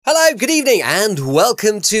Hello, good evening, and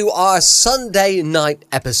welcome to our Sunday night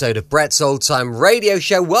episode of Brett's Old Time Radio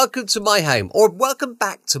Show. Welcome to my home, or welcome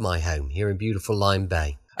back to my home here in beautiful Lyme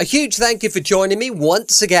Bay. A huge thank you for joining me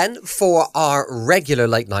once again for our regular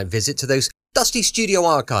late night visit to those dusty studio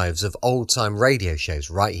archives of old time radio shows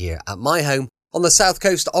right here at my home on the south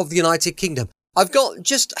coast of the United Kingdom. I've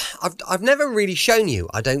never really shown you,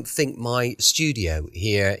 I don't think, my studio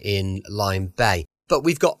here in Lyme Bay. But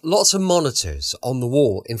we've got lots of monitors on the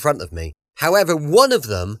wall in front of me. However, one of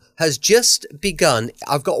them has just begun.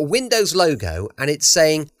 I've got a Windows logo and it's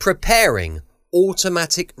saying preparing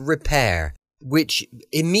automatic repair, which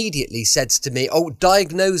immediately says to me,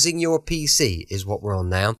 diagnosing your PC is what we're on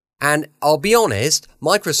now. And I'll be honest,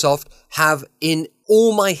 Microsoft have, in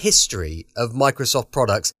all my history of Microsoft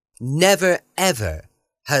products, never ever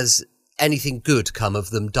has anything good come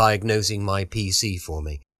of them diagnosing my PC for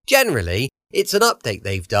me. Generally, it's an update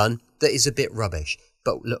they've done that is a bit rubbish.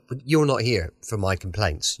 But look, you're not here for my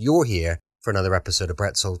complaints. You're here for another episode of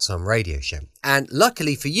Brett's Old Time Radio Show. And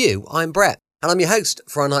luckily for you, I'm Brett, and I'm your host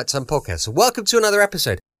for our nighttime podcast. So welcome to another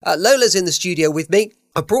episode. Lola's in the studio with me.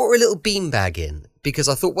 I brought her a little beanbag in because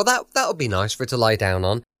I thought, well, that would be nice for her to lie down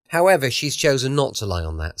on. However, she's chosen not to lie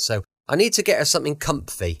on that. So I need to get her something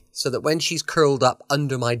comfy so that when she's curled up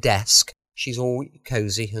under my desk, she's all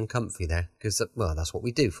cozy and comfy there, because, well, that's what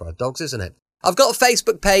we do for our dogs, isn't it? I've got a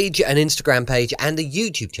Facebook page, an Instagram page, and a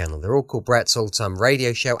YouTube channel. They're all called Brett's Old Time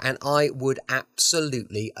Radio Show, and I would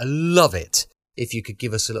absolutely love it if you could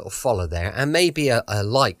give us a little follow there, and maybe a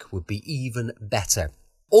like would be even better.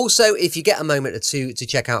 Also, if you get a moment or two to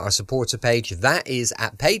check out our supporter page, that is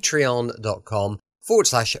at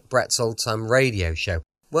patreon.com/Brett's Old Time Radio Show.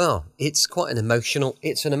 Well, it's an emotional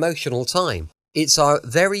time. It's our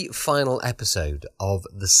very final episode of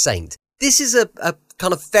The Saint. This is a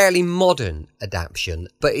kind of fairly modern adaptation,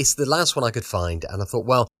 but it's the last one I could find, and I thought,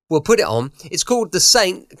 well, we'll put it on. It's called The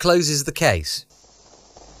Saint Closes the Case.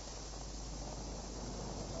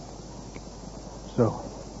 So,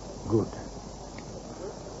 good.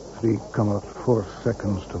 3.4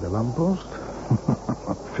 seconds to the lamppost.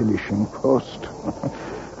 Finishing post.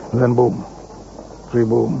 Then boom. 3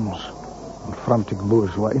 booms. And frantic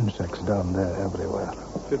bourgeois insects down there everywhere.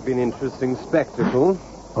 Should be an interesting spectacle.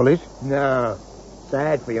 Police? No.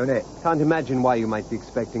 Sad for you, isn't it? Can't imagine why you might be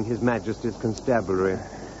expecting His Majesty's Constabulary.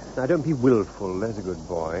 Now, don't be willful, there's a good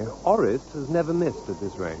boy. Orist has never missed at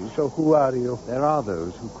this range. So who are you? There are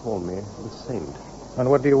those who call me the Saint. And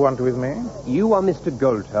what do you want with me? You are Mr.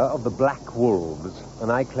 Golter of the Black Wolves, and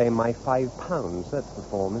I claim my £5. That's the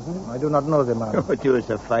form, isn't it? I do not know the man. Do us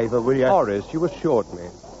a favour, will you? Orist, you assured me.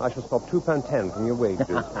 I shall stop £2.10 from your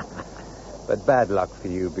wages. But bad luck for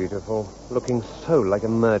you, beautiful. Looking so like a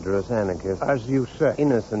murderous anarchist. As you say.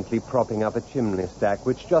 Innocently propping up a chimney stack,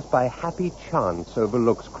 which just by happy chance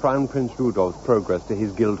overlooks Crown Prince Rudolph's progress to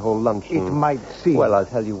his Guildhall luncheon. It might seem. Well, I'll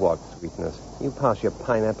tell you what, sweetness. You pass your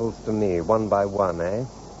pineapples to me, one by one, eh?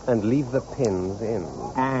 And leave the pins in.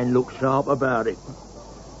 And look sharp about it.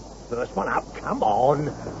 First one up, come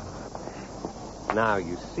on. Now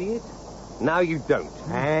you see it, now you don't.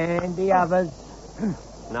 And the others.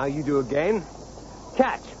 Now you do again.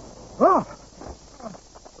 Catch! Oh!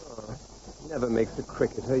 Never makes a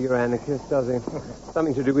cricketer, your anarchist, does he?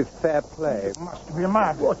 Something to do with fair play. Must be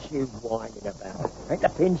mad. What you whining about? Ain't the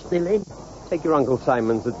pin still in? Take your Uncle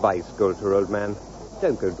Simon's advice, Golter, old man.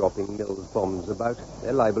 Don't go dropping Mills bombs about.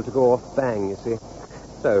 They're liable to go off bang, you see.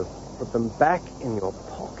 So, put them back in your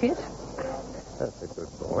pocket. That's a good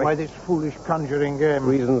boy. Why this foolish conjuring game?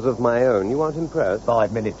 Reasons of my own. You aren't impressed?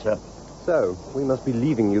 5 minutes, sir. So, we must be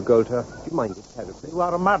leaving you, Golter. Do you mind it terribly? You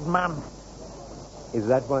are a madman. Is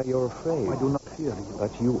that why you're afraid? I do not fear you.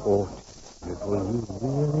 But you ought, beautiful. You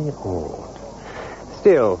really ought.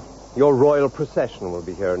 Still, your royal procession will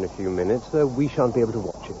be here in a few minutes, though we shan't be able to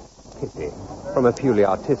watch it. Pity. From a purely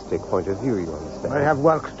artistic point of view, you understand. I have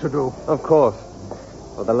work to do. Of course.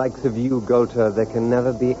 For the likes of you, Golter, there can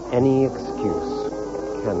never be any excuse,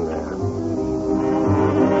 can there?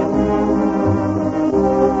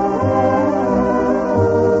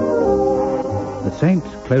 The Saint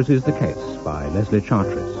Closes the Case by Leslie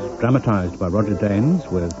Charteris, dramatised by Roger Danes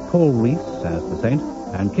with Paul Rees as the Saint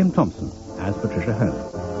and Kim Thompson as Patricia Holmes.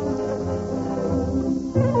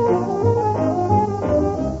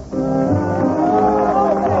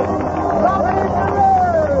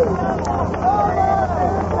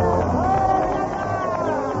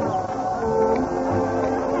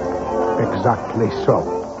 Exactly so.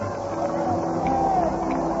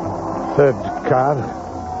 Third car.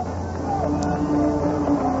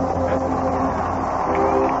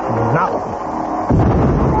 Now.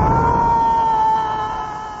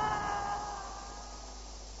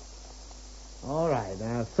 All right,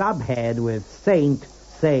 now, subhead with Saint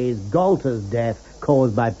says Galter's death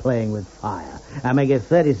caused by playing with fire. I make it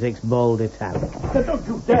 36 bold italic. Don't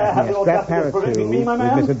you dare have your scrap justice for parakeet me, my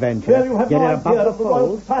man. with misadventure. Well, you have Get no it idea above of the the royal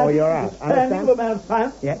folds, society or you're out. standing Understand? of a man's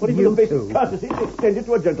science. Yeah, but you even the too. basic courtesy is extended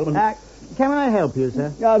to a gentleman. Can I help you,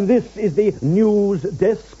 sir? This is the news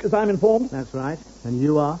desk, as I'm informed. That's right. And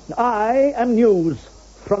you are? I am news.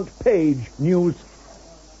 Front page news.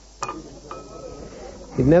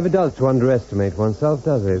 It never does to underestimate oneself,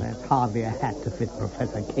 does it? That's hardly a hat to fit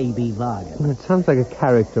Professor K.B. Vargan. It sounds like a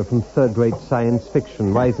character from third-rate science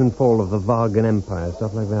fiction, Rise and Fall of the Vargan Empire,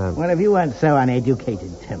 stuff like that. Well, if you weren't so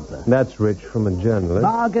uneducated, Templar. That's rich from a journalist.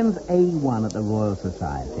 Vargan's A1 at the Royal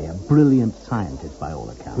Society, a brilliant scientist by all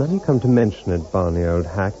accounts. Now you come to mention it, Barney, old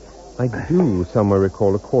hack, I do somewhere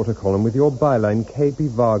recall a quarter column with your byline, K.B.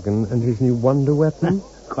 Vargan and his new wonder weapon.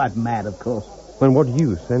 Quite mad, of course. Well, what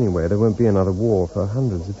use, anyway? There won't be another war for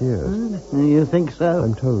hundreds of years. You think so?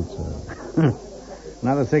 I'm told so.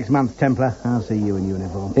 Another 6 months, Templar. I'll see you in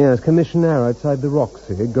uniform. Yes, commissionaire outside the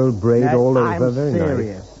Roxy, gold braid all over. I'm Very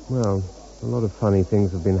serious. nice. Well, a lot of funny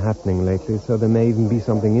things have been happening lately, so there may even be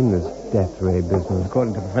something in this death ray business.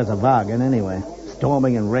 According to Professor Vargan, anyway.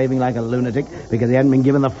 Storming and raving like a lunatic because he hadn't been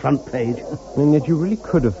given the front page. And yet you really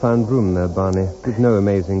could have found room there, Barney, with no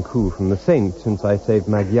amazing coup from the Saint since I saved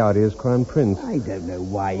Magyari as Crown Prince. I don't know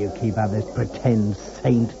why you keep up this pretend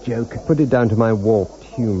saint joke. Put it down to my warped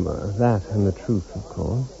humor. That and the truth, of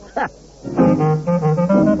course.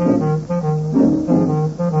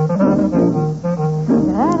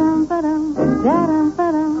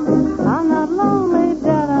 I'm not lonely,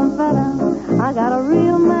 I got a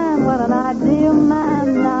real man, what an ideal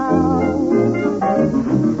man now.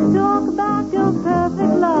 Talk about your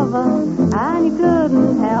perfect lover, and you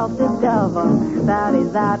couldn't help discover that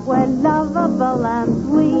he's that way lovable and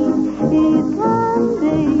sweet. He's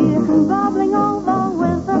candy, bubbling over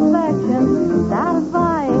with affection,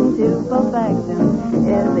 satisfying to perfection.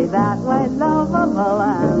 Is he that way lovable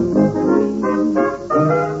and sweet?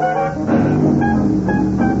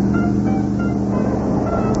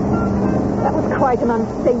 Quite an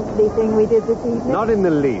unsaintly thing we did this evening. Not in the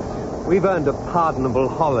least. We've earned a pardonable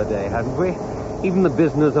holiday, haven't we? Even the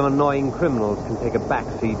business of annoying criminals can take a back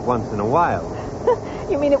seat once in a while.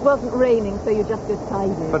 You mean it wasn't raining, so you just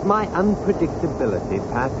decided? But my unpredictability,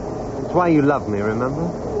 Pat, it's why you love me, remember?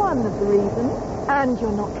 One of the reasons. And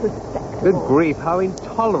you're not respectable. Good grief, how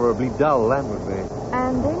intolerably dull that would be.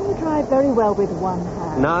 And then you drive very well with one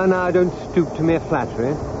hand. No, don't stoop to mere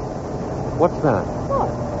flattery. What's that? What?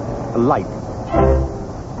 A light.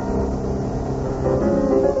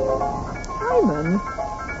 Simon?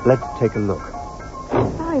 Let's take a look.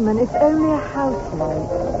 Simon, it's only a house light.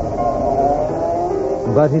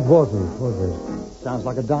 But it wasn't, was it? Sounds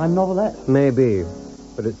like a dime novelette. Maybe.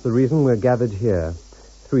 But it's the reason we're gathered here.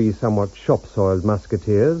 3 somewhat shop-soiled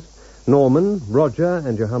musketeers. Norman, Roger,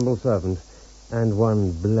 and your humble servant. And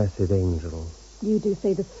one blessed angel. You do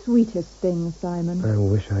say the sweetest things, Simon. I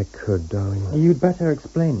wish I could, darling. You'd better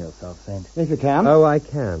explain yourself, Saint. If you can. Oh, I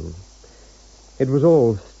can. It was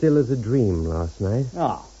all still as a dream last night.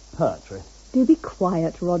 Ah, poetry. Do be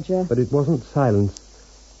quiet, Roger. But it wasn't silence.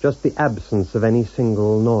 Just the absence of any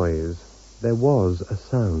single noise. There was a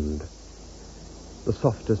sound. The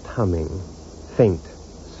softest humming. Faint,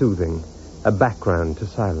 soothing. A background to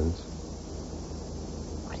silence.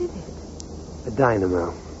 What is it? A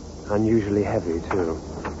dynamo. Unusually heavy, too.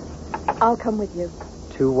 I'll come with you.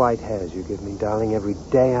 2 white hairs you give me, darling, every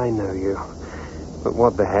day I know you. But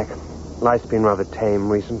what the heck? Life's been rather tame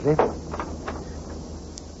recently.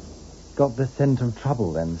 Got the scent of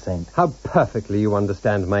trouble, then, Saint. How perfectly you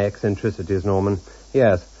understand my eccentricities, Norman.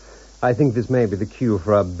 Yes, I think this may be the cue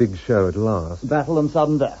for our big show at last. Battle and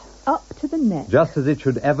sudden death. Up to the neck. Just as it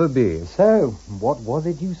should ever be. So, what was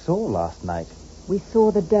it you saw last night? We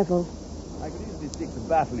saw the devil. I could easily seek to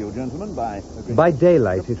baffle you, gentlemen, by... By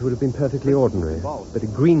daylight, it would have been perfectly ordinary. But a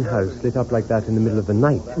greenhouse lit up like that in the middle of the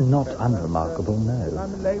night. Not unremarkable, no.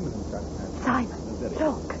 Simon,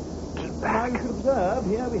 look. Now you should observe,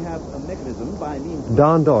 here we have a mechanism by means...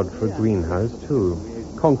 Darned odd for a greenhouse, too.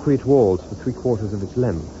 Concrete walls for 3/4 of its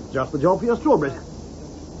length. Just the job for your strawberries.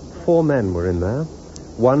 4 men were in there.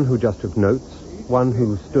 1 who just took notes. 1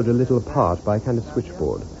 who stood a little apart by a kind of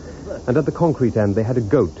switchboard. And at the concrete end, they had a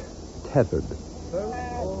goat, tethered. This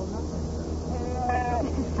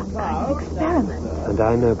is some kind of experiment. And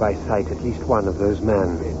I know by sight at least one of those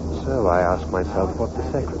men. So I ask myself what the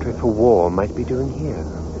Secretary for War might be doing here.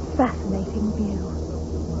 Fascinating view.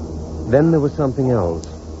 Then there was something else,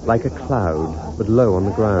 like a cloud, but low on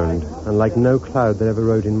the ground, and like no cloud that ever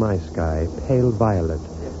rode in my sky, pale violet,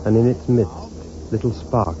 and in its midst, little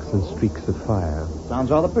sparks and streaks of fire.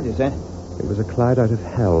 Sounds rather pretty, Saint. It was a cloud out of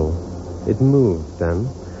hell. It moved, then.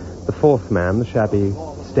 The fourth man, the shabby,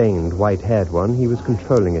 stained, white-haired one, he was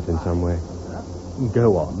controlling it in some way.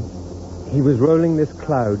 Go on. He was rolling this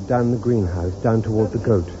cloud down the greenhouse, down toward the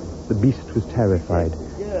goat. The beast was terrified,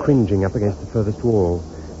 cringing up against the furthest wall.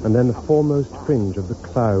 And then the foremost fringe of the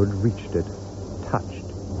cloud reached it, touched.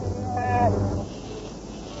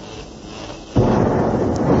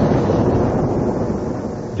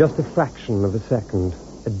 Just a fraction of a second,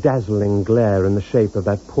 a dazzling glare in the shape of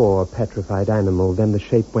that poor, petrified animal. Then the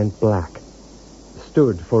shape went black,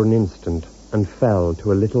 stood for an instant, and fell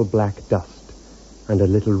to a little black dust and a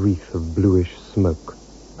little wreath of bluish smoke.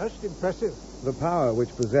 Most impressive. The power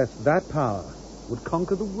which possessed that power would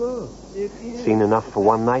conquer the world. Seen enough for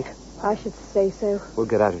one night? I should say so. We'll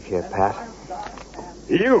get out of here, Pat.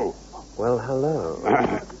 You! Well, hello.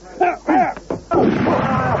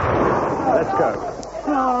 Let's go.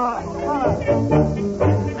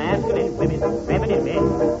 Masculine women, feminine men.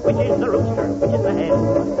 Which is the rooster? Which is the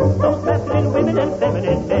hen? Those masculine women and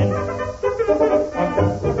feminine men.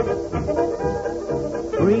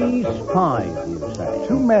 3 spies, you say?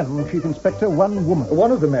 2 men, Chief Inspector, 1 woman.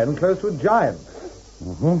 One of the men close to a giant.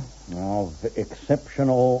 Of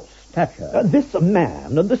exceptional stature. This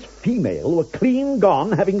man and this female were clean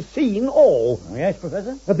gone, having seen all. Yes,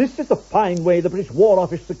 Professor? This is the fine way the British War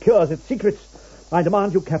Office secures its secrets. I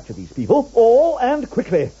demand you capture these people, all and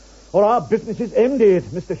quickly, or our business is ended,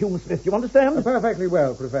 Mr. Hume Smith. You understand? Perfectly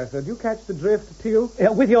well, Professor. Do you catch the drift, Teal?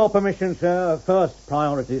 With your permission, sir, first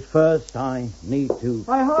priorities first. I need to...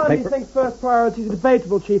 I hardly think first priority is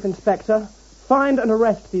debatable, Chief Inspector. Find and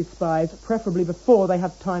arrest these spies, preferably before they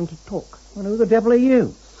have time to talk. Well, who the devil are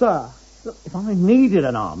you? Sir. Look, if I needed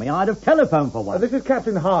an army, I'd have telephoned for one. This is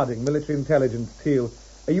Captain Harding, military intelligence, Teal.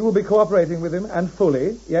 You will be cooperating with him, and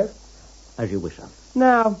fully, yes? As you wish, sir.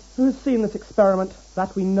 Now, who's seen this experiment?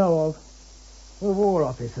 That we know of. The War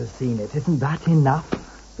Office has seen it. Isn't that enough?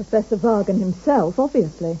 Professor Vargan himself,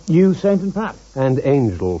 obviously. You, Saint and Pat. And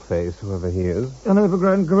Angel Face, whoever he is. An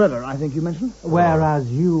overgrown gorilla, I think you mentioned. Whereas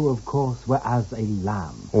you, of course, were as a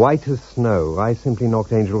lamb. White as snow. I simply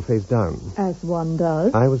knocked Angel Face down. As one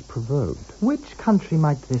does. I was provoked. Which country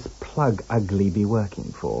might this plug ugly be working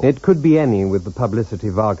for? It could be any with the publicity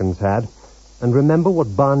Vargan's had. And remember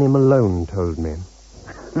what Barney Malone told me.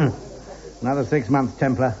 Another 6 months,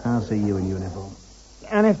 Templar. I'll see you in uniform.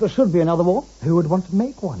 And if there should be another war? Who would want to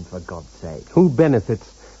make one, for God's sake? Who benefits?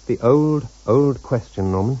 The old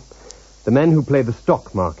question, Norman. The men who play the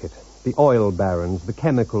stock market, the oil barons, the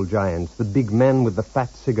chemical giants, the big men with the fat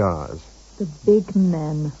cigars. The big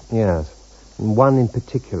men. Yes, and one in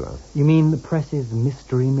particular. You mean the press's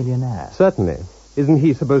mystery millionaire? Certainly. Isn't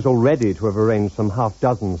he supposed already to have arranged some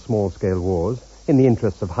 6 small-scale wars? In the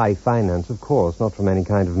interests of high finance, of course, not from any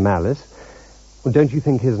kind of malice. Well, don't you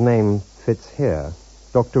think his name fits here?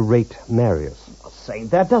 Dr. Rate Marius.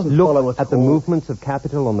 Saint, that doesn't follow Look at the movements of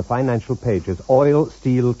capital on the financial pages. Oil,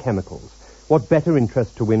 steel, chemicals. What better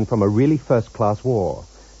interest to win from a really first-class war?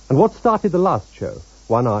 And what started the last show?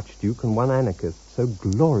 One archduke and one anarchist. So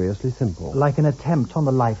gloriously simple. Like an attempt on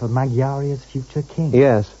the life of Magyaria's future king.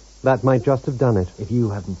 Yes, that might just have done it. If you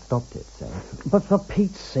hadn't stopped it, Saint. But for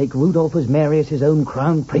Pete's sake, Rudolph was Marius' own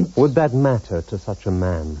crown prince. Would that matter to such a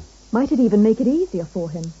man? Might it even make it easier for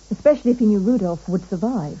him, especially if he knew Rudolph would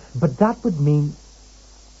survive? But that would mean...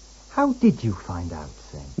 How did you find out,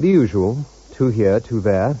 Saint? The usual. 2 here, 2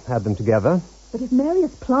 there. Had them together. But if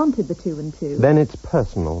Marius planted the 2 and 2... Then it's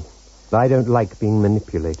personal. I don't like being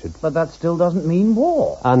manipulated. But that still doesn't mean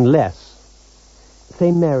war. Unless...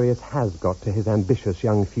 Say Marius has got to his ambitious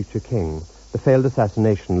young future king. The failed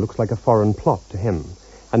assassination looks like a foreign plot to him.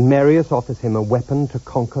 And Marius offers him a weapon to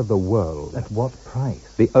conquer the world. At what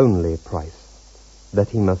price? The only price. That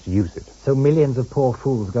he must use it. So millions of poor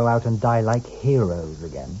fools go out and die like heroes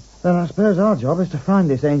again. Then I suppose our job is to find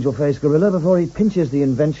this angel-faced gorilla before he pinches the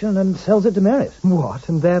invention and sells it to Marius. What?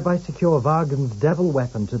 And thereby secure Vargan's devil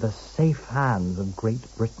weapon to the safe hands of Great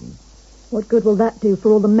Britain. What good will that do for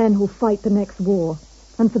all the men who'll fight the next war?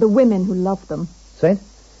 And for the women who love them? Saint?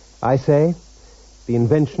 I say, the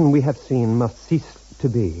invention we have seen must cease to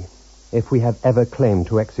be if we have ever claimed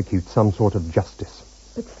to execute some sort of justice.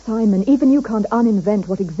 But Simon, even you can't uninvent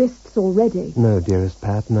what exists already. No, dearest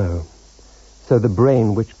Pat, no. So the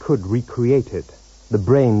brain which could recreate it, the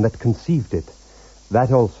brain that conceived it,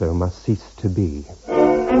 that also must cease to be.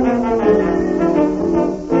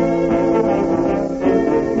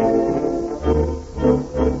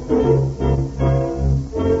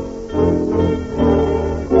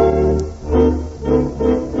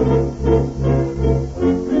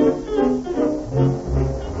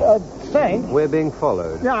 We're being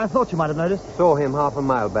followed. Yeah, I thought you might have noticed. Saw him half a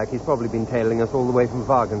mile back. He's probably been tailing us all the way from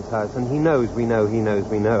Vargan's house, and he knows we know,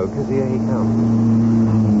 because here he comes.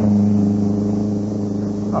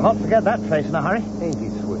 I'll not forget that face in a hurry. Ain't he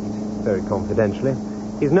sweet? Very confidentially.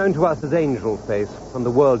 He's known to us as Angel Face, and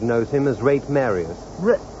the world knows him as Rate Marius.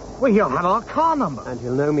 Well, he'll have our car number. And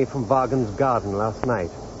he'll know me from Vargan's garden last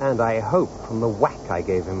night. And I hope from the whack I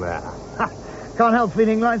gave him there. Can't help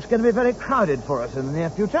feeling life's going to be very crowded for us in the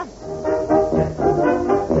near future.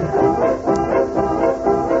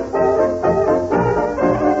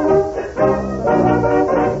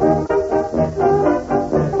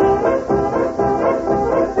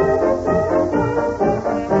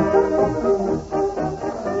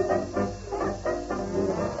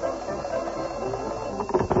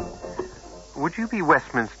 Would you be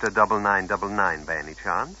Westminster 9999 by any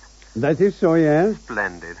chance? That is so, yes.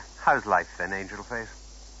 Splendid. How's life then, Angel Face?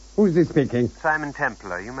 Who's this speaking? Simon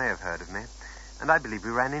Templar. You may have heard of me. And I believe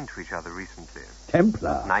we ran into each other recently.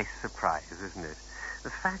 Templar? Nice surprise, isn't it?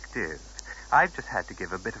 The fact is, I've just had to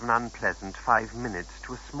give a bit of an unpleasant 5 minutes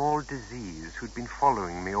to a small disease who'd been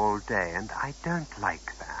following me all day, and I don't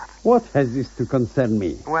like that. What has this to concern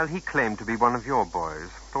me? Well, he claimed to be one of your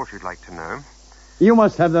boys. Thought you'd like to know. You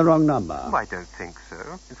must have the wrong number. Oh, I don't think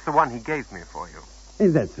so. It's the one he gave me for you.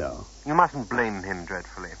 Is that so? You mustn't blame him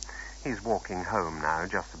dreadfully. He's walking home now,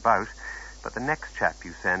 just about. But the next chap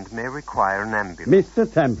you send may require an ambulance. Mr.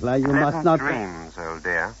 Templar, you must not... dreams, old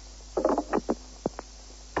dear.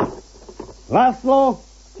 Laszlo,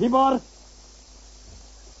 Tibor.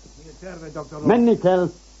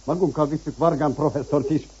 Mennikel. Magunka viszük Vargan professzort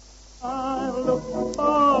is. I've looked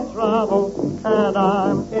for trouble, and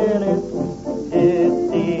I'm in it. It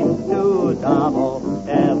seems to double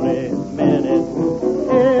every minute.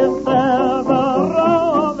 If there's a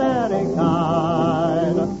row of any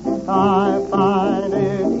kind, I find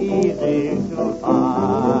it easy to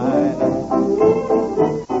find.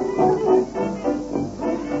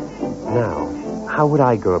 Now, how would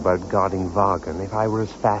I go about guarding Vargan if I were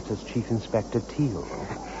as fat as Chief Inspector Teal?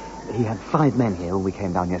 He had 5 men here when we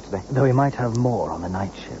came down yesterday. Though he might have more on the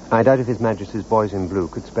night shift. I doubt if His Majesty's boys in blue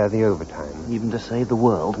could spare the overtime. Even to save the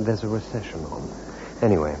world? There's a recession on.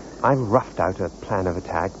 Anyway, I've roughed out a plan of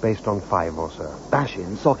attack based on 5 or so. Bash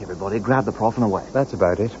in, sock everybody, grab the prof and away. That's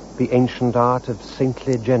about it. The ancient art of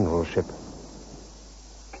saintly generalship.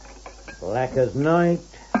 Black as night,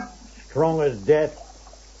 strong as death,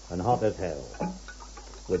 and hot as hell.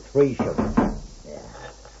 With 3 sugars. Yeah.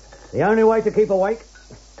 The only way to keep awake.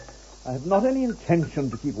 I have not any intention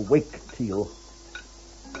to keep awake, Teal.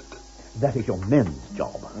 That is your men's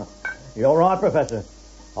job. You're right, Professor.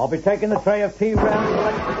 I'll be taking the tray of tea round.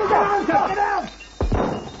 Get down!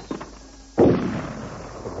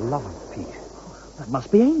 For the love of Pete. That must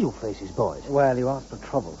be Angel Face's boys. Well, you asked for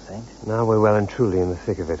trouble, Saint. Now we're well and truly in the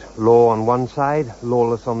thick of it. Law on one side,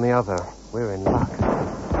 lawless on the other. We're in luck.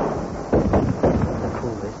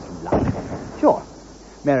 Call this luck. Sure.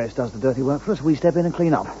 Marius does the dirty work for us. We step in and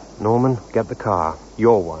clean up. Norman, get the car.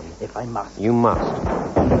 You're one. If I must. You must.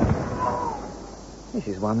 This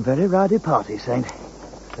is one very rowdy party, Saint.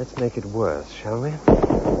 Let's make it worse, shall we?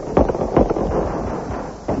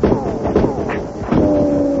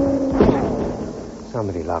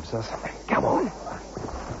 Somebody loves us. Come on.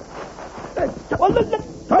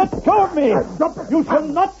 Let go of me! You shall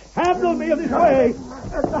not handle me in this way!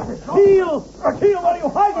 Teal! Teal, what are you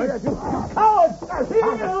hiding? You coward!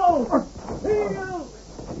 Teal!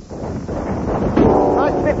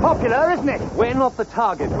 Nice to be popular, isn't it? We're not the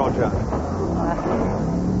target, Roger.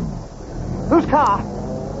 Whose car?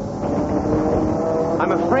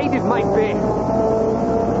 I'm afraid it might be.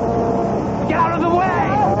 Get out of the way!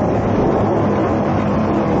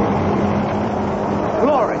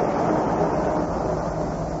 Glory.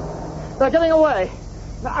 They're getting away.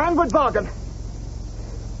 And with Vargan.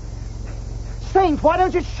 Saint, why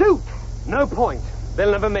don't you shoot? No point.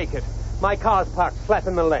 They'll never make it. My car's parked slap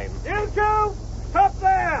in the lane. You two! Stop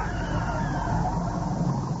there!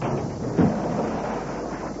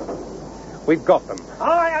 We've got them.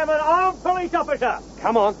 I am an armed police officer.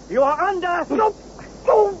 Come on. You are under...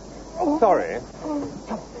 Sorry.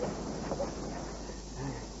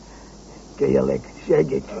 Gaelic,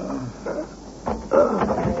 shag it.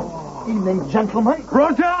 Evening, gentlemen.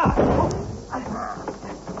 Roger!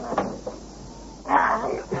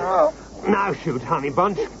 Now shoot, honey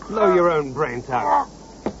bunch. Blow your own brains out.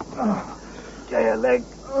 Gaelic,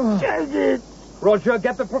 shag it. Roger,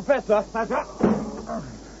 get the professor. He's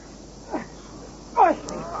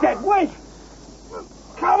dead. Wait!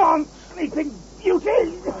 Come on, sleeping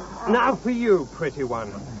beauty! Now for you, pretty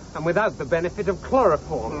one. And without the benefit of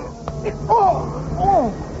chloroform.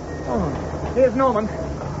 Oh, here's Norman.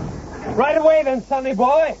 Right away then, sonny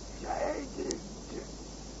boy.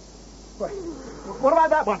 Wait, what about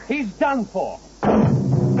that one? He's done for.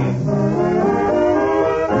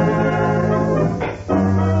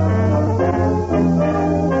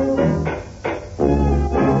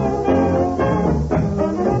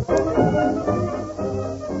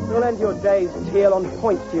 You'll end your days, Teal, on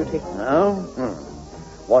point duty. Oh?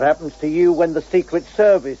 What happens to you when the Secret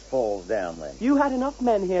Service falls down then? You had enough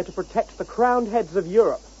men here to protect the crowned heads of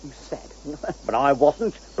Europe, you said. But I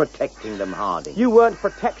wasn't protecting them, Harding. You weren't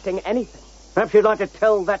protecting anything. Perhaps you'd like to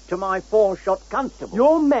tell that to my 4-shot constable.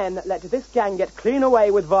 Your men let this gang get clean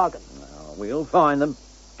away with Vargan. Well, we'll find them.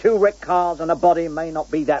 2 wrecked cars and a body may not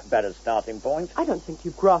be that bad a starting point. I don't think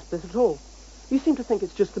you've grasped this at all. You seem to think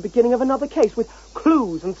it's just the beginning of another case with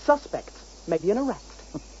clues and suspects. Maybe an arrest.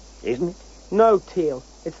 Isn't it? No, Teal.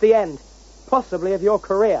 It's the end. Possibly of your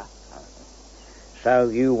career. So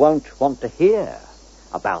you won't want to hear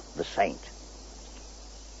about the Saint.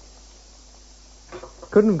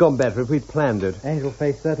 Couldn't have gone better if we'd planned it. Angel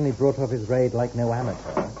Face certainly brought off his raid like no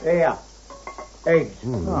amateur. Here. Eggs.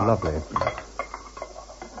 Lovely.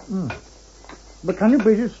 But can you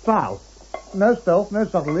beat his style? No stealth, no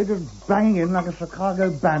subtlety, just banging in like a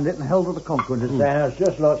Chicago bandit and held to the conqueror. Sounds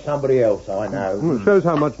just like somebody else I know. It shows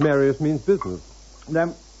how much Marius means business.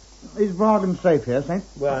 Then, is Vargan safe here, Saint?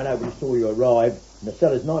 Well, nobody saw you arrive. And the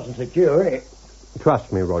cellar's nice and secure, isn't it?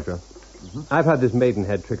 Trust me, Roger. I've had this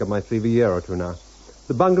Maidenhead trick up my sleeve a year or two now.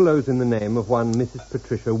 The bungalow's in the name of one Mrs.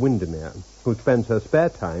 Patricia Windermere, who spends her spare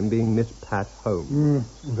time being Miss Pat Holmes.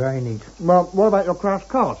 Very neat. Well, what about your crashed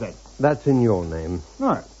car, Saint? That's in your name.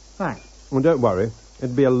 No, thanks. Well, don't worry.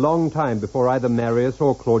 It'll be a long time before either Marius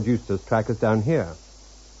or Claude Eustace track us down here.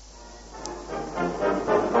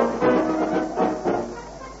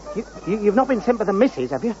 You've not been sent by the missus,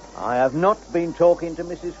 have you? I have not been talking to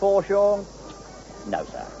Mrs. Forshaw. No,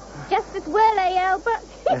 sir. Just as well, Albert?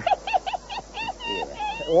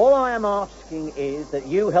 All I am asking is that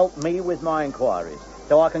you help me with my inquiries,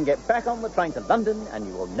 so I can get back on the train to London and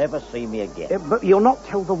you will never see me again. But you'll not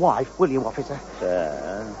tell the wife, will you, officer?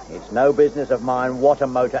 Sir, it's no business of mine what a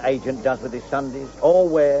motor agent does with his Sundays, or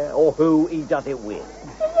where, or who he does it with.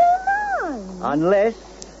 Do you mind? Unless...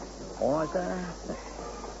 All right, sir.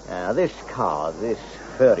 Now, this car, this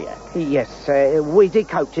Furiac. Yes, we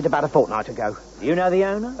decoached it about a fortnight ago. Do you know the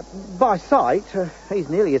owner? By sight. He's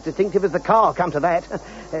nearly as distinctive as the car, come to that.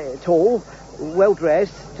 Tall,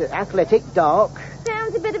 well-dressed, athletic, dark.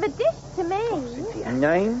 Sounds a bit of a dish to me.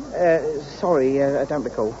 Name? Sorry, I don't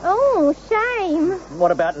recall. Oh, shame.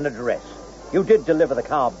 What about an address? You did deliver the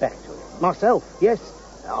car back to him. Myself, yes.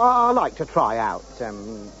 I like to try out,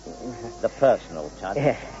 The personal touch?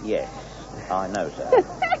 Yes, I know, sir.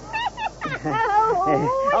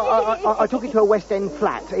 I took it to a West End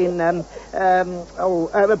flat in,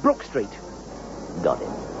 Brook Street. Got it.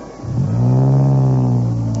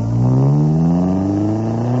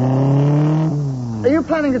 Are you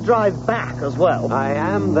planning to drive back as well? I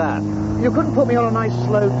am that. You couldn't put me on a nice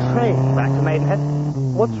slow train back to Maidenhead?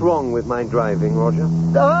 What's wrong with my driving, Roger?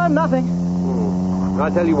 Nothing.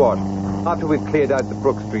 I'll tell you what. After we've cleared out the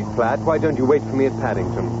Brook Street flat, why don't you wait for me at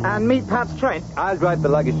Paddington? And meet Pat's train? I'll drive the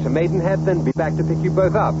luggage to Maidenhead, then be back to pick you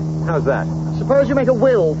both up. How's that? Suppose you make a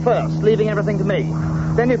will first, leaving everything to me.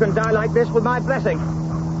 Then you can die like this with my blessing.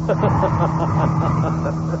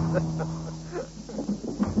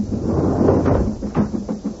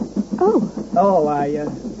 Oh, I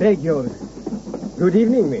beg your... Good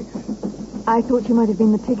evening, miss. I thought you might have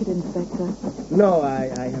been the ticket inspector. No, I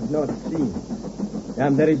have not seen.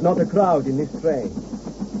 And there is not a crowd in this train.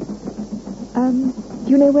 Do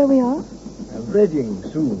you know where we are? Reading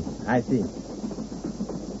soon, I think.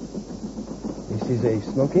 This is a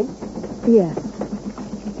smoking? Yes.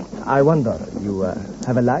 I wonder, you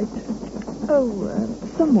have a light? Oh,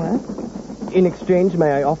 somewhere. In exchange,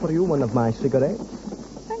 may I offer you one of my cigarettes?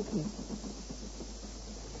 Thank you.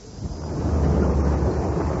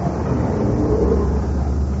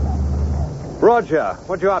 Roger,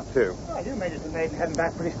 what you up to? Oh, you made it to Maidenhead and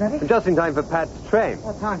back pretty steady. Just in time for Pat's train.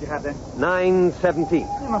 What time do you have then?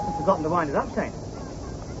 9:17. You must have forgotten to wind it up, Saint.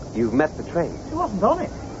 You've met the train. She wasn't on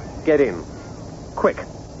it. Get in. Quick.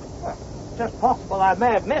 Well, just possible I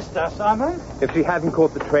may have missed her, Simon. If she hadn't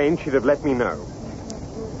caught the train, she'd have let me know.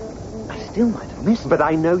 I still might have missed her. But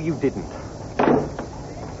I know you didn't.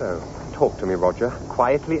 So, talk to me, Roger.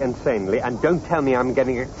 Quietly and sanely, and don't tell me I'm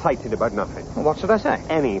getting excited about nothing. Well, what should I say?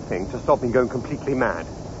 Anything to stop me going completely mad.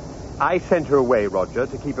 I sent her away, Roger,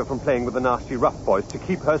 to keep her from playing with the nasty rough boys, to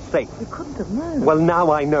keep her safe. You couldn't have known. Well,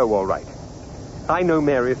 now I know, all right. I know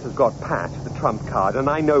Marius has got Pat, the trump card, and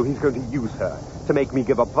I know he's going to use her. to make me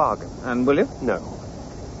give up Vargan. And will you? No.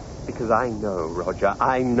 Because I know, Roger,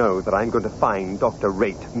 I know that I'm going to find Dr.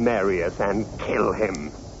 Rate Marius and kill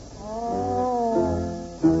him.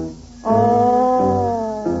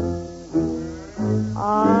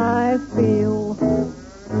 I feel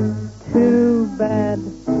too bad.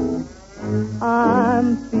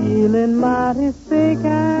 I'm feeling mighty sick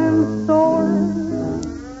and sore.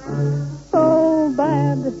 So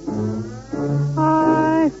bad.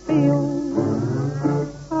 I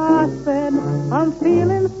said I'm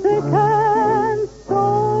feeling sick and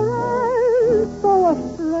sore and so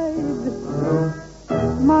afraid.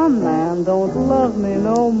 My man don't love me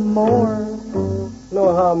no more.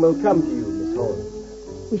 No harm will come to you, Miss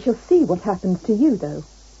Holmes. We shall see what happens to you, though.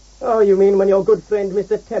 Oh, you mean when your good friend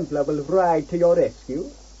Mr. Templar will ride to your rescue?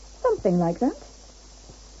 Something like that.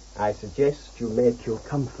 I suggest you make you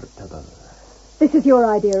comfortable. This is your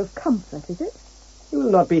idea of comfort, is it? You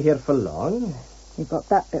will not be here for long. You've got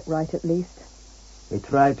that bit right, at least. We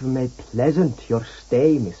try to make pleasant your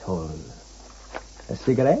stay, Miss Holmes. A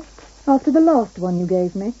cigarette? After the last one you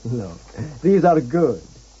gave me? No. These are good.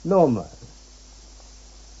 Normal.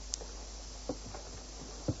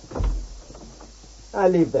 I'll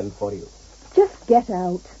leave them for you. Just get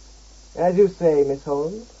out. As you say, Miss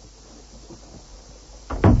Holmes.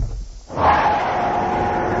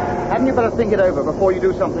 Hadn't you better think it over before you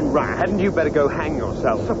do something rash? Hadn't you better go hang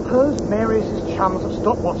yourself? Suppose Marius's chums have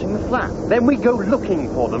stopped watching the flat. Then we go looking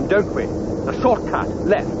for them, don't we? A shortcut,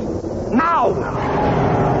 left. Now!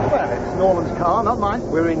 Well, it's Norman's car, not mine.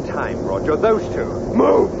 We're in time, Roger. Those two.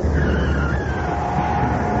 Move!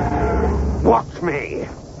 Watch me.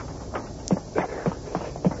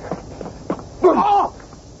 Oh!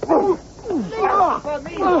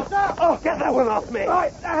 Get that one off me!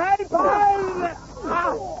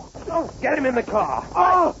 Get him in the car.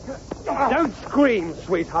 Don't scream,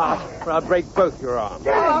 sweetheart, or I'll break both your arms.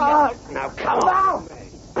 Now, come on.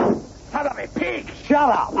 Son of a pig! Shut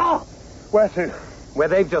up! Where to? Where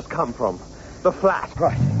they've just come from. The flat.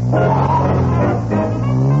 Right.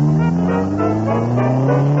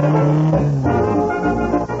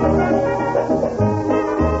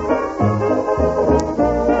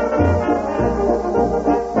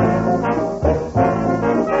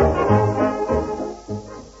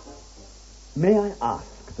 May I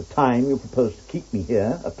ask the time you propose to keep me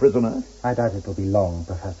here, a prisoner? I doubt it'll be long,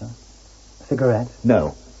 Professor. Cigarette?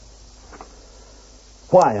 No.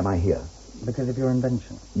 Why am I here? Because of your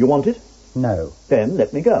invention. You want it? No. Then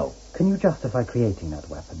let me go. Can you justify creating that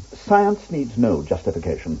weapon? Science needs no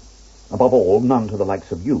justification. Above all, none to the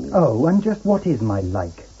likes of you. Oh, and just what is my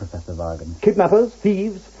like, Professor Vargan? Kidnappers,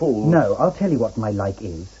 thieves, fools. No, I'll tell you what my like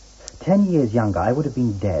is. 10 years younger, I would have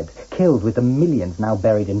been dead, killed with the millions now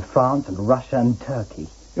buried in France and Russia and Turkey.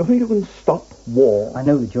 You think you can stop war? I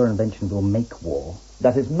know that your invention will make war.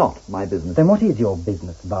 That is not my business. Then what is your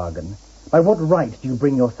business, Vargan? By what right do you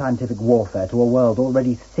bring your scientific warfare to a world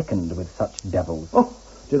already sickened with such devils? Oh,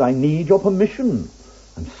 did I need your permission?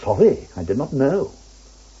 I'm sorry, I did not know.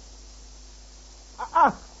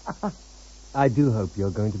 I do hope you're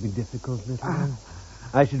going to be difficult, little man.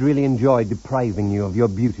 I should really enjoy depriving you of your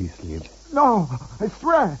beauty sleep. No, I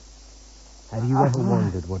swear. Have you ever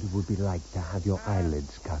wondered what it would be like to have your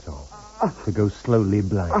eyelids cut off? To go slowly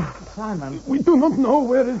blind? Simon. We do not know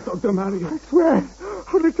where is Dr. Marius. I swear.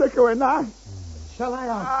 Only take away now. Shall I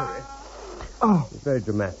answer it? Oh. It's very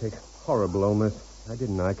dramatic. Horrible, almost. I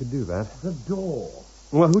didn't know I could do that. The door.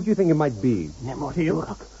 Well, who do you think it might be?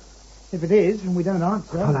 Nemotil. If it is, and we don't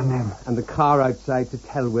answer... And the car outside to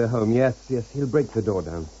tell we're home. Yes, he'll break the door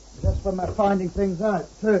down. Just when we're finding things out,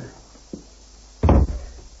 too.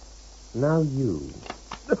 Now you.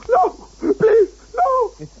 No, please,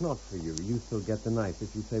 no. It's not for you. You still get the knife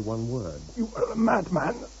if you say one word. You are a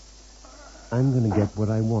madman. I'm going to get what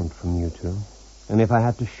I want from you two. And if I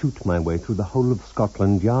have to shoot my way through the whole of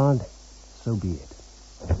Scotland Yard, so be it.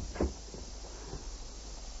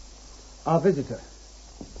 Our visitor.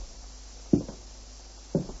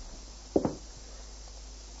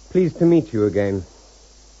 Pleased to meet you again,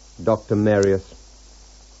 Dr. Marius.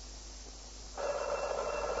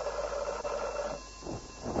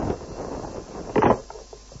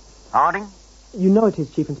 Harding? You know it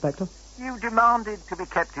is, Chief Inspector. You demanded to be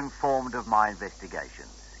kept informed of my investigations.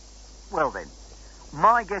 Well then,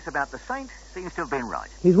 my guess about the Saint seems to have been right.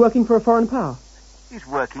 He's working for a foreign power. He's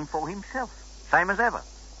working for himself, same as ever.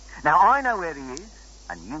 Now, I know where he is,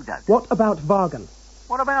 and you don't. What about Vargan?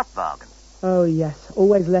 What about Vargan? Oh, yes.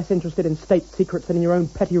 Always less interested in state secrets than in your own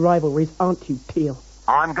petty rivalries, aren't you, Teal?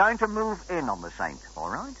 I'm going to move in on the Saint, all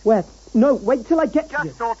right? Where? No, wait till I get to you.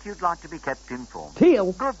 Just thought you'd like to be kept informed.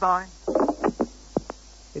 Teal! Goodbye.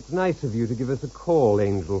 It's nice of you to give us a call,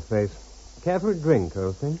 Angel Face. Care for a drink,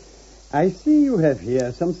 old thing? I see you have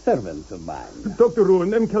here some servants of mine. Dr.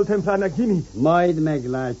 Ruin, Emkel Templar Nagini. Moid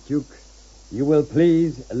Meglatuk. You will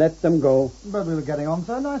please let them go. But we were getting on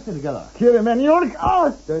so nicely together.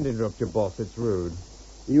 Don't interrupt your boss, it's rude.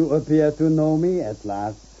 You appear to know me at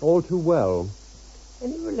last. All too well.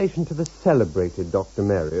 Any relation to the celebrated Dr.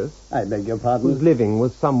 Marius? I beg your pardon? Whose living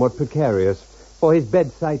was somewhat precarious, for his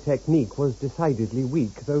bedside technique was decidedly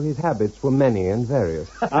weak, though his habits were many and various.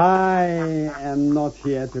 I am not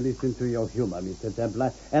here to listen to your humor, Mr.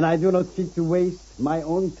 Templar, and I do not seek to waste my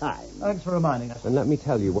own time. Thanks for reminding us. And let me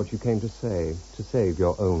tell you what you came to say, to save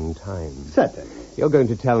your own time. Certainly. You're going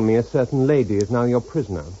to tell me a certain lady is now your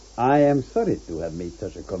prisoner. I am sorry to have made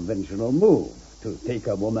such a conventional move, to take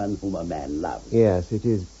a woman whom a man loves. Yes, it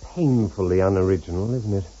is painfully unoriginal,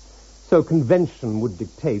 isn't it? So convention would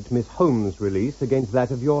dictate Miss Holmes' release against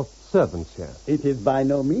that of your servants here. It is by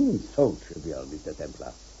no means so trivial, Mr.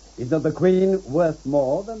 Templar. Is not the Queen worth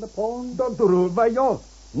more than the pawn? Dr. Ruin, vajon.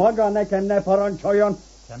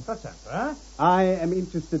 Templar. I am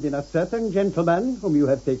interested in a certain gentleman whom you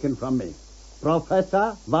have taken from me.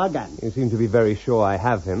 Professor Vagan. You seem to be very sure I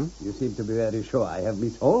have him. You seem to be very sure I have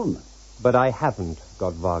Miss Holmes. But I haven't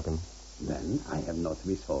got Vagan. Then I have not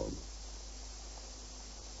Miss Holmes.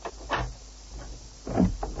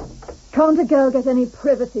 Can't a girl get any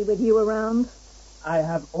privacy with you around? I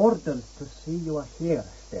have orders to see you are here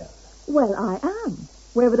still. Well, I am.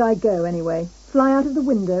 Where would I go, anyway? Fly out of the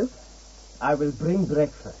window? I will bring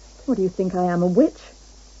breakfast. What do you think I am, a witch?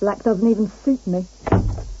 Black doesn't even suit me.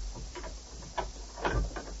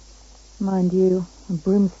 Mind you, a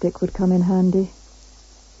broomstick would come in handy.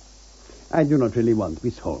 I do not really want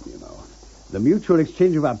Miss Holmes, you know. The mutual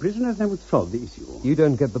exchange of our prisoners, that would solve the issue. You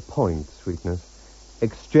don't get the point, Sweetness.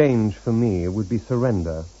 Exchange for me would be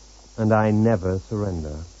surrender, and I never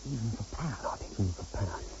surrender. Even for power. Not even for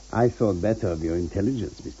power. I thought better of your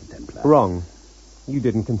intelligence, Mr. Templar. Wrong. You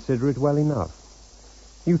didn't consider it well enough.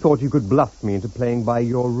 You thought you could bluff me into playing by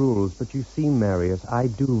your rules, but you see, Marius, I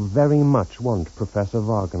do very much want Professor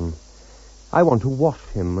Vagan. I want to wash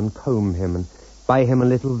him and comb him and buy him a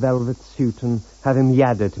little velvet suit and have him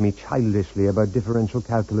yadder to me childishly about differential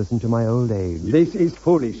calculus into my old age. This is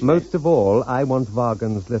foolish. Most of all, I want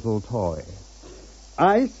Vagan's little toy.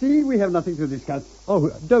 I see we have nothing to discuss. Oh,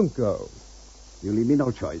 don't go. You leave me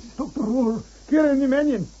no choice. Dr. Ruhl, Kieran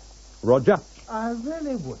Nemenian. Roger. I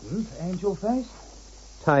really wouldn't, Angel Face.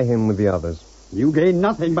 Tie him with the others. You gain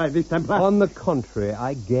nothing by this, Templar. On the contrary,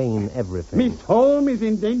 I gain everything. Miss Holmes is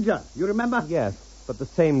in danger. You remember? Yes, but the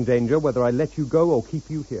same danger whether I let you go or keep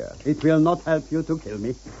you here. It will not help you to kill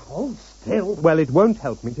me. Hold still. Well, it won't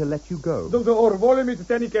help me to let you go.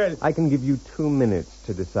 I can give you 2 minutes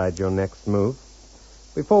to decide your next move.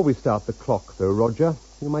 Before we start the clock, though, Roger,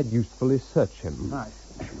 you might usefully search him. Nice.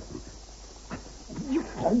 You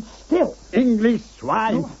hold still. English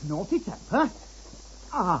swine. Oh, naughty Templar.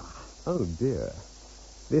 Ah. Oh, dear.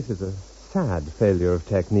 This is a sad failure of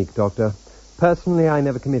technique, Doctor. Personally, I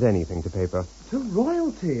never commit anything to paper. To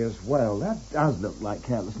royalty as well. That does look like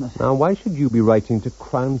carelessness. Now, why should you be writing to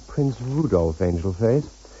Crown Prince Rudolph, Angel Face?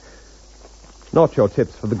 Not your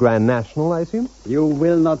tips for the Grand National, I assume? You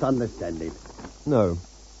will not understand it. No.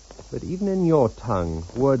 But even in your tongue,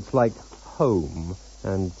 words like home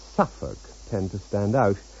and Suffolk tend to stand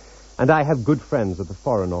out. And I have good friends at the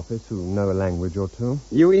Foreign Office who know a language or two.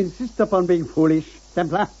 You insist upon being foolish,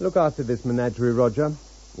 Templar? Look after this menagerie, Roger.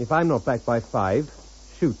 If I'm not back by 5,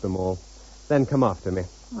 shoot them all. Then come after me.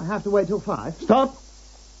 I have to wait till 5. Stop!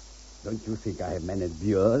 Don't you think I have men at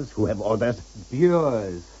Bures who have orders?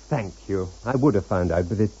 Bures. Thank you. I would have found out,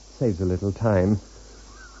 but it saves a little time.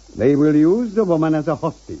 They will use the woman as a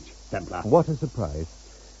hostage, Templar. What a surprise.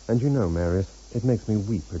 And you know, Marius, it makes me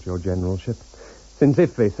weep at your generalship. Since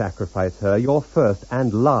if they sacrifice her, your first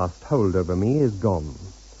and last hold over me is gone.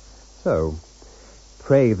 So,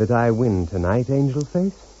 pray that I win tonight, Angel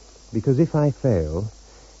Face, because if I fail,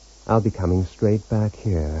 I'll be coming straight back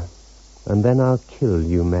here. And then I'll kill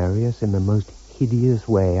you, Marius, in the most hideous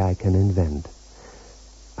way I can invent.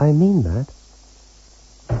 I mean that.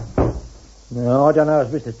 No, I don't know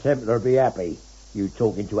if Mr. Templar would be happy. You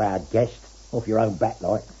talking to our guest off your own back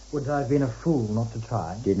like. Would I have been a fool not to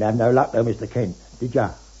try? Didn't have no luck though, Mr. Kent, did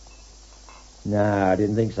ya? No, I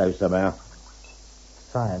didn't think so somehow.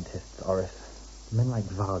 Scientists, Horace. Men like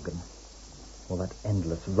Vagan. All that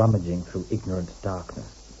endless rummaging through ignorant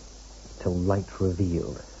darkness. Till light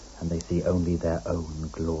revealed, and they see only their own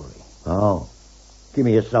glory. Oh. Give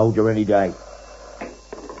me a soldier any day.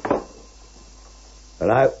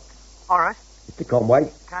 Hello? Horace? Mr.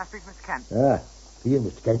 Conway? Can I speak to Mr. Kent? Ah, for you,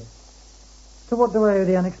 Mr. Kent. So what do I owe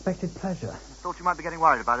the unexpected pleasure? Thought you might be getting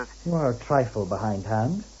worried about it. You are a trifle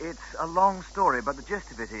behindhand. It's a long story, but the gist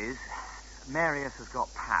of it is Marius has got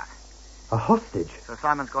Pat. A hostage? So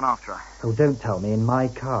Simon's gone after her. Oh, don't tell me, in my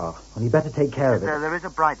car. Well, you better take care of it. There is a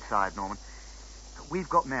bright side, Norman. We've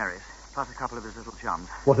got Marius, plus a couple of his little chums.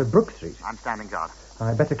 What, at Brook Street? I'm standing guard.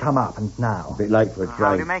 I'd better come up, and now. A bit late for a How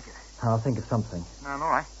train. do you make it? I'll think of something. No,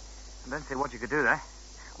 all right. And then see what you could do there.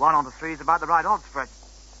 1 on 3 is about the right odds, Fred.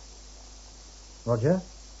 Roger?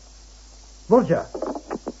 Roger!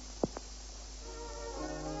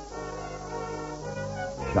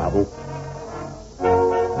 Shovel.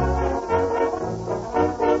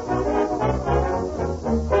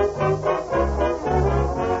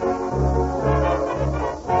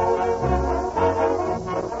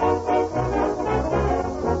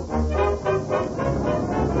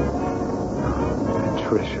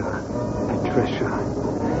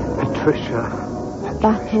 Patricia.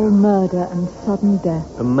 Battle, murder, and sudden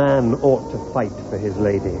death. A man ought to fight for his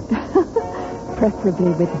lady. Preferably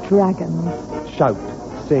with dragons. Shout,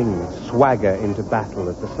 sing, swagger into battle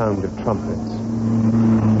at the sound of trumpets.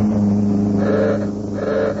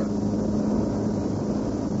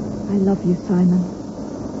 I love you, Simon.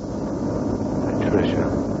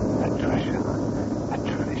 Patricia.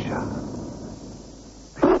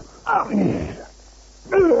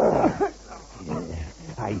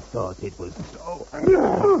 I thought it was so.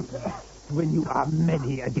 When you are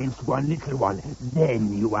many against one little one,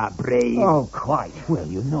 then you are brave. Oh, quite. Well,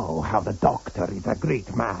 you know how the doctor is a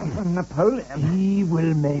great man. Napoleon. He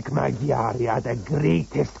will make Magyaria the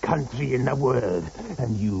greatest country in the world,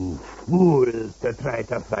 and you fools to try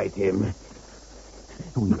to fight him.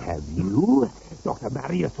 We have you. Dr.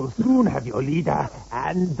 Marius will soon have your leader,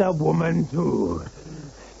 and the woman, too.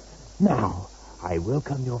 Now, I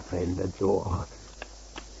welcome your friend at door.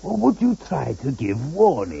 Or would you try to give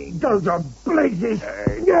warning? Those are blazes!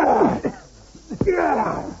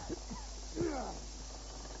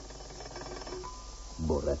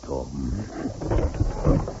 Buratom.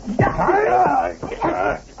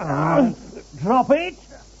 Drop it.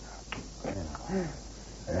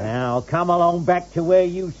 Now, come along back to where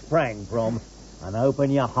you sprang from and open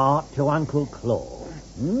your heart to Uncle Claude.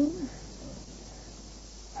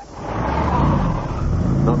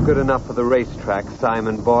 Not good enough for the racetrack,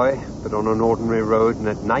 Simon boy, but on an ordinary road and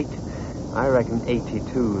at night, I reckon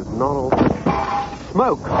 82 is not all...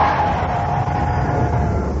 Smoke!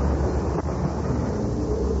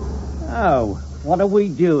 Oh, what are we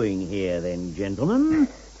doing here then, gentlemen?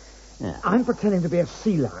 I'm pretending to be a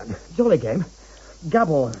sea lion. Jolly game.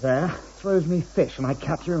 Gabor there throws me fish and I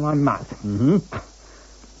catch her in my mouth. Mm-hmm.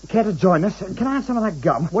 Care to join us? Can I have some of that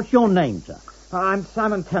gum? What's your name, sir? I'm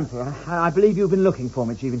Simon Templar. I believe you've been looking for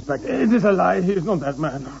me, Chief Inspector. It is a lie. He is not that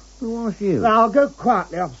man. Who are you? Now, go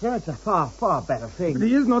quietly, officer. It's a far, far better thing. But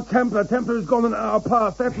he is not Templar. Templar has gone an hour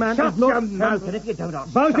past. That man Shut is not... your mouth, and if you don't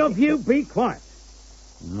answer... Both of you, be quiet.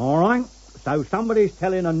 All right. So somebody's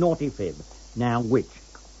telling a naughty fib. Now, which?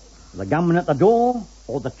 The gunman at the door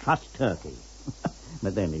or the trussed turkey?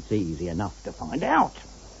 But then it's easy enough to find out.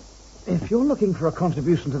 If you're looking for a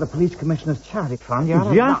contribution to the police commissioner's charity fund,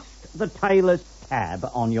 you're... Just the tailor's tab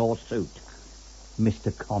on your suit, Mr.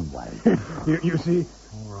 Conway. You see...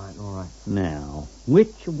 All right. Now,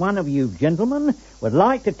 which one of you gentlemen would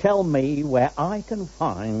like to tell me where I can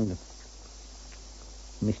find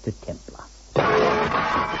Mr. Templar?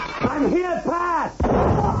 I'm here, Pat!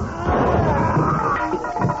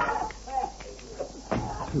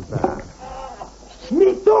 Too bad.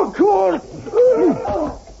 Nicht so cool!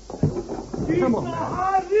 Come on, man.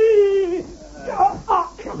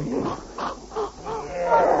 Come here.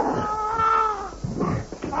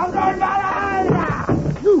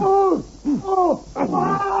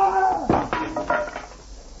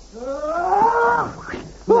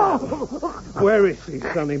 Where is he,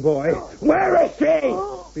 sonny boy? Where is she?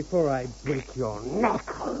 Before I break your neck.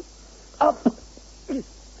 Up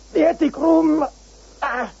the attic room.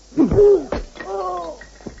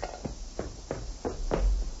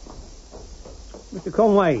 Mr.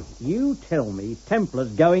 Conway, you tell me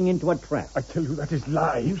Templar's going into a trap. I tell you, that is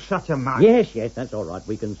lies. You shut your mouth. Yes, that's all right.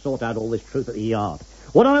 We can sort out all this truth at the yard.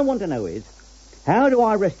 What I want to know is, how do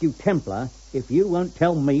I rescue Templar if you won't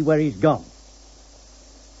tell me where he's gone?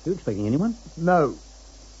 You expecting anyone? No. Do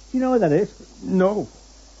you know where that is? No.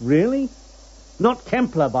 Really? Not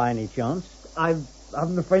Templar by any chance? I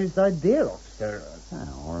haven't the faintest idea, officer.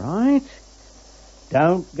 All right.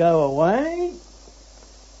 Don't go away.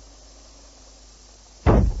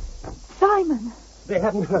 Simon! They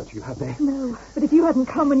haven't hurt you, have they? No, but if you hadn't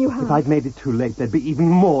come when you had... If I'd made it too late, there'd be even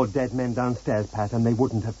more dead men downstairs, Pat, and they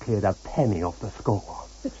wouldn't have cleared a penny off the score.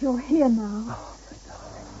 But you're here now.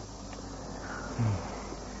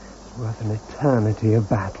 It's worth an eternity of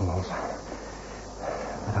battles.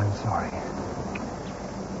 But I'm sorry.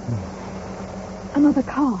 Another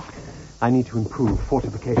car. I need to improve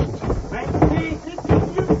fortifications.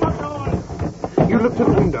 You looked at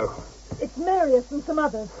the window. It's Marius and some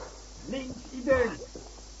others.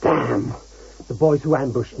 Damn! The boys who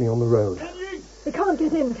ambushed me on the road. They can't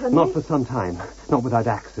get in, can Not they? for some time. Not without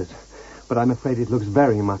axes. But I'm afraid it looks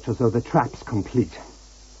very much as though the trap's complete.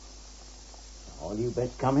 Oh, you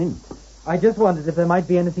best come in. I just wondered if there might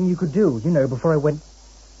be anything you could do, before I went...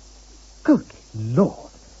 Good Lord.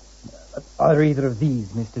 Are either of these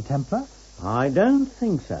Mr. Templar? I don't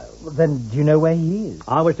think so. Well, then, do you know where he is?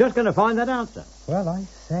 I was just going to find that out, sir. Well, I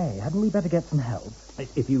say, hadn't we better get some help?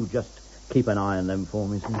 If you just keep an eye on them for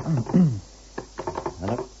me, sir.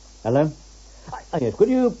 Hello? Hello? Yes, could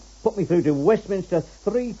you put me through to Westminster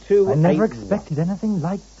 328... I never expected anything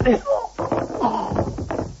like this.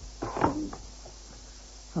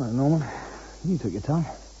 Hello, Norman. You took your time.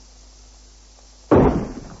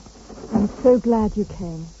 I'm so glad you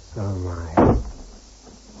came. So am I.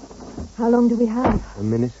 How long do we have? A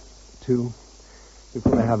minute, 2,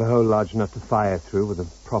 before I have a hole large enough to fire through with a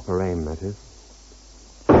proper aim, that is.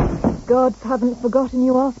 Gods haven't forgotten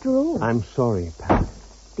you after all. I'm sorry, Pat.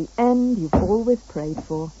 The end you've always prayed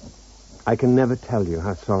for. I can never tell you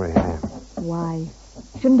how sorry I am. Why?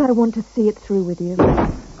 Shouldn't I want to see it through with you?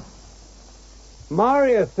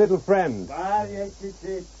 Marius, little friend. Yes, it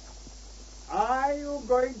is. Are you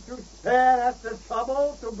going to spare us the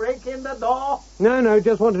trouble to break in the door? No,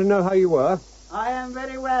 just wanted to know how you were. I am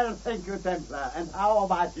very well, thank you, Templar. And how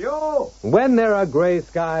about you? When there are grey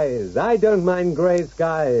skies, I don't mind grey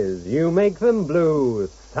skies. You make them blue,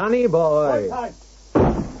 sunny boy.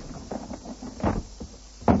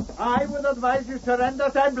 I would advise you surrender,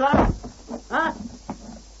 Templar. Huh?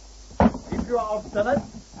 If you are obstinate,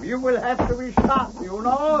 you will have to be shot, you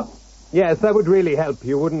know? Yes, that would really help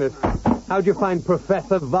you, wouldn't it? How'd you find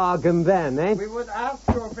Professor Vargan then, eh? We would ask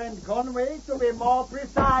your friend Conway to be more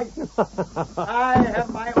precise. I have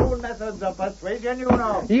my own methods of persuasion, you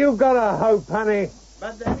know. You've got a hope, honey.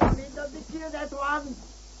 But then you need to kill that one.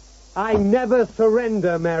 I never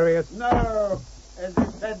surrender, Marius. No, as you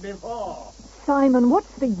said before. Simon,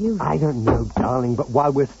 what's the use? I don't know, darling, but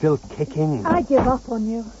while we're still kicking... I give up on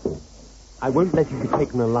you. I won't let you be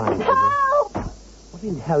taken alive. Help! What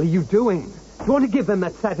in hell are you doing? You want to give them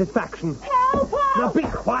that satisfaction? Help! Now be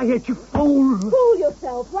quiet, you fool! Fool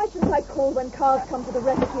yourself. Why shouldn't I call when cars come to the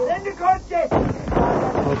rescue? Then you can't get.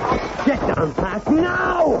 Oh, get down, Pat,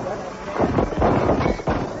 now!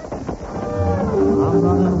 I'm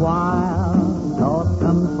running wild, lost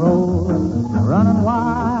control, running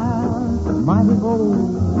wild, mighty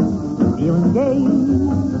bold, feeling gay,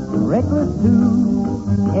 reckless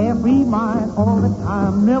too, carefree mind all the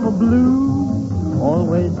time, never blue,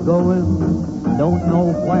 always going, don't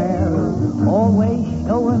know where, always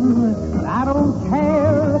showing, I don't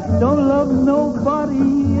care, don't love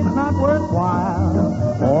nobody, it's not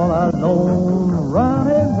worthwhile, all alone,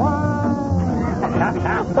 running wild.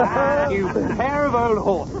 You pair of old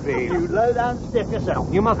horse thieves. You low down stiff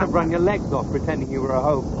yourself. You must have run your legs off pretending you were a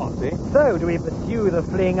home posse. So, do we pursue the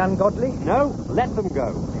fleeing ungodly? No, let them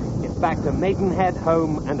go. It's back to Maidenhead,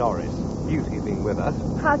 Home, and Oris. Beauty being with us.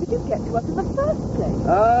 How did you get to us in the first place?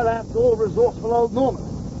 That's all resourceful old Norman.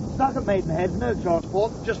 Stuck at Maidenhead, no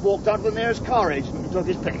transport, just walked out to the nearest car agent and took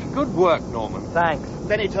his pick. Good work, Norman. Thanks.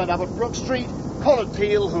 Then he turned up at Brook Street, collared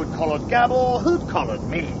Teal, who'd collared Gabor, who'd collared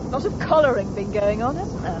me. Lot of collaring been going on,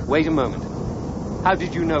 hasn't there? Wait a moment. How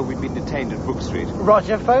did you know we'd been detained at Brook Street?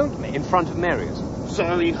 Roger phoned me. In front of Marius.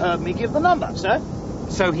 So he heard me give the number, sir.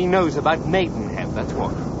 So he knows about Maidenhead, that's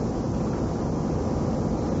what.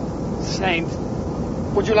 Saint,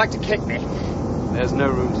 would you like to kick me? There's no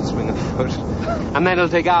room to swing a foot. And then it'll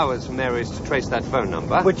take hours for Marius to trace that phone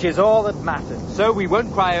number. Which is all that matters. So we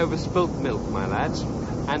won't cry over spilt milk, my lads.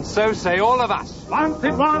 And so say all of us. Once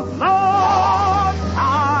it was long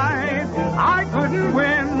time, I couldn't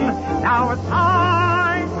win. Now it's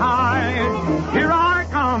high. Here I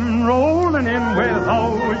come, rolling in with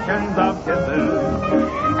oceans of kisses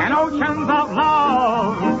and oceans of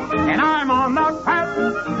love. And I'm on the path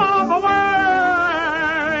of a wave.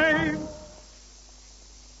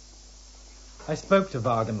 I spoke to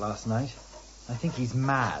Vargan last night. I think he's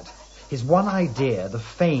mad. His one idea, the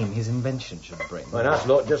fame his invention should bring. Well, that's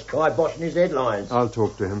not just kiboshing his headlines. I'll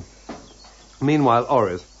talk to him. Meanwhile,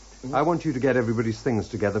 Oris, I want you to get everybody's things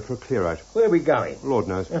together for a clear-out. Where are we going? Lord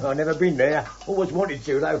knows. I've never been there. Always wanted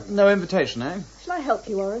to, though. No invitation, eh? Shall I help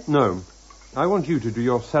you, Oris? No. I want you to do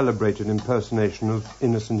your celebrated impersonation of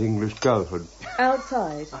innocent English girlhood.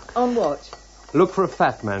 Outside, on watch. Look for a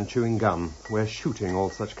fat man chewing gum. We're shooting all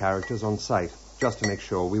such characters on sight, just to make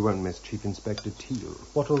sure we won't miss Chief Inspector Teal.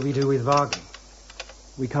 What will we do with Vargan?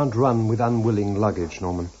 We can't run with unwilling luggage,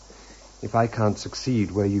 Norman. If I can't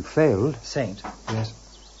succeed where you failed... Saint? Yes?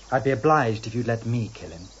 I'd be obliged if you'd let me kill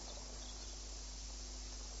him.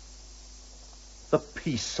 The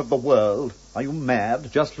peace of the world. Are you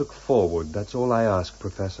mad? Just look forward, that's all I ask,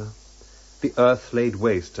 Professor. The earth laid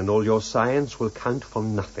waste, and all your science will count for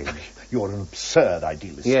nothing. You're an absurd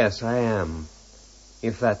idealist. Yes, I am.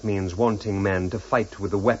 If that means wanting men to fight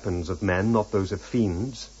with the weapons of men, not those of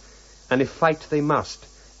fiends. And if fight they must,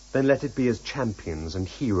 then let it be as champions and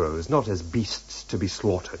heroes, not as beasts to be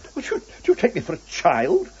slaughtered. But do you take me for a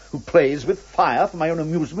child who plays with fire for my own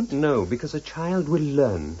amusement? No, because a child will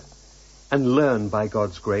learn. And learn, by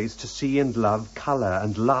God's grace, to see and love colour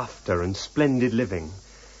and laughter and splendid living.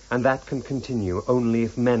 And that can continue only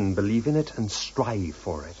if men believe in it and strive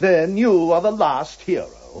for it. Then you are the last hero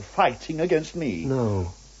fighting against me.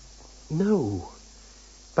 No.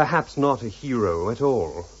 Perhaps not a hero at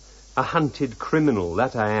all. A hunted criminal,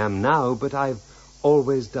 that I am now, but I've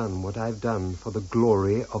always done what I've done for the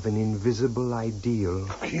glory of an invisible ideal.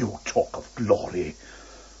 You talk of glory.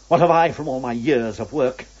 What have I from all my years of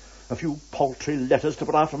work? A few paltry letters to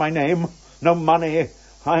put after my name. No money.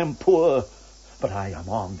 I am poor. But I am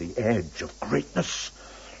on the edge of greatness.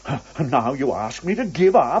 And now you ask me to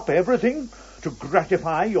give up everything to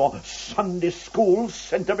gratify your Sunday school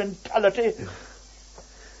sentimentality.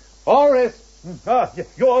 Horace!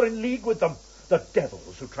 You're in league with them, the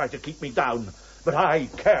devils who try to keep me down. But I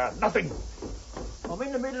care nothing. I'm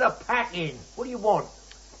in the middle of packing. What do you want?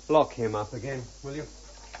 Lock him up again, will you?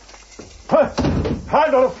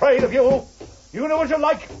 I'm not afraid of you. You know what you're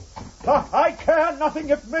like. I care nothing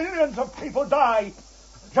if millions of people die.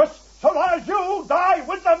 Just so long as you die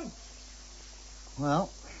with them. Well,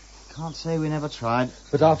 can't say we never tried.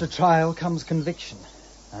 But after trial comes conviction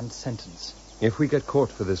and sentence. If we get caught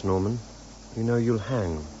for this, Norman, you know you'll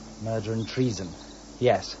hang. Murder and treason.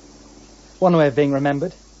 Yes. One way of being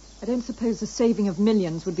remembered. I don't suppose the saving of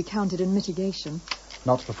millions would be counted in mitigation.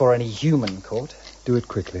 Not before any human court. Do it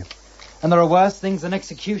quickly. And there are worse things than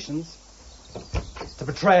executions. To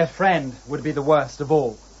betray a friend would be the worst of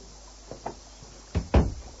all.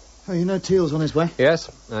 Oh, you know Teal's on his way?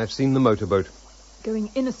 Yes, I've seen the motorboat.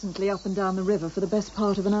 Going innocently up and down the river for the best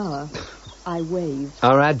part of an hour. I waved.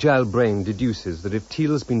 Our agile brain deduces that if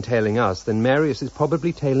Teal's been tailing us, then Marius is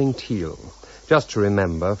probably tailing Teal. Just to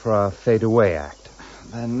remember for our fade-away act.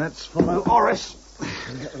 Then let's follow Horace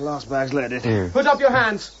and get the last bags loaded. Put up your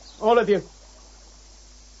hands, all of you.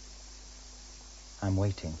 I'm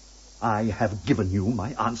waiting. I have given you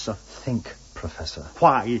my answer. Think, Professor.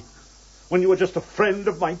 Why? When you were just a friend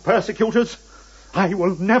of my persecutors? I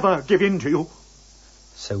will never give in to you.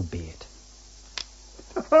 So be it.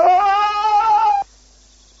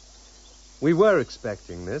 We were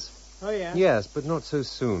expecting this. Oh, yeah? Yes, but not so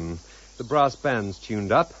soon. The brass band's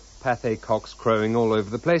tuned up, Pathé cocks crowing all over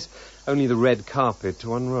the place, only the red carpet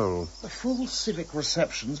to unroll. The full civic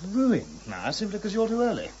reception's ruined now, simply because you're too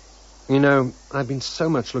early. You know, I've been so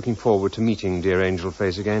much looking forward to meeting dear Angel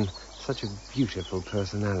Face again. Such a beautiful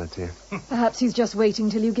personality. Perhaps he's just waiting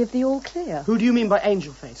till you give the all clear. Who do you mean by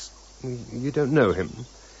Angel Face? You don't know him.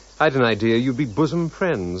 I'd an idea you'd be bosom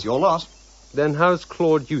friends. Your lot. Then how's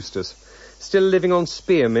Claude Eustace? Still living on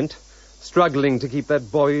spearmint? Struggling to keep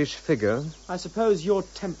that boyish figure? I suppose you're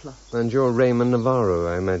Templar. And you're Raymond Navarro,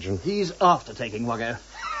 I imagine. He's after taking Waggo.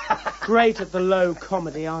 Great at the low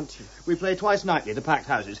comedy, aren't you? We play twice nightly to packed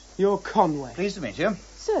houses. You're Conway. Pleased to meet you.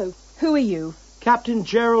 So, who are you? Captain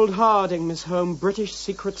Gerald Harding, Miss Home, British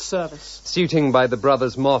Secret Service. Suiting by the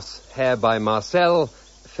brothers Moss, hair by Marcel,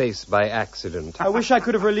 face by accident. I wish I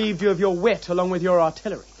could have relieved you of your wit along with your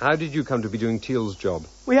artillery. How did you come to be doing Teal's job?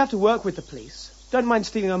 We have to work with the police. Don't mind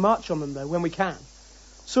stealing a march on them, though, when we can.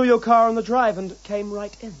 Saw your car on the drive and came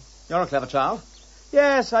right in. You're a clever child.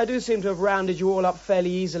 Yes, I do seem to have rounded you all up fairly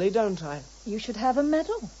easily, don't I? You should have a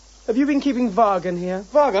medal. Have you been keeping Vargan here?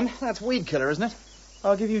 Vargan? That's Weed Killer, isn't it?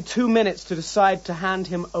 I'll give you 2 minutes to decide to hand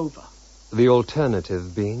him over. The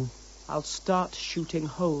alternative being? I'll start shooting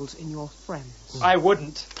holes in your friends. I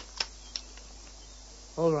wouldn't.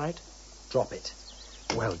 All right. Drop it.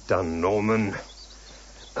 Well done, Norman.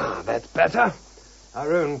 Ah, that's better.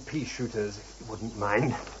 Our own pea shooters, if you wouldn't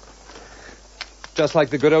mind. Just like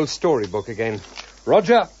the good old storybook again.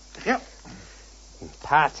 Roger. Yep.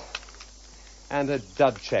 Pat. And a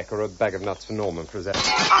dud check or a bag of nuts for Norman for his Keep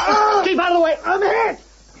out of the way. I'm hit.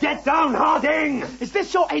 Get down, Harding! Is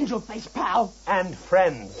this your Angel Face, pal? And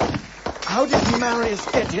friends. How did Marius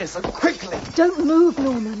get here so quickly? Don't move,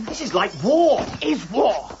 Norman. This is like war. Is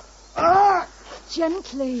war. Ah!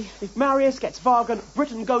 Gently. If Marius gets Vargan,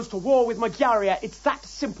 Britain goes to war with Magyaria. It's that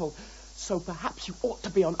simple. So perhaps you ought to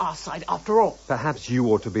be on our side after all. Perhaps you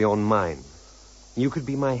ought to be on mine. You could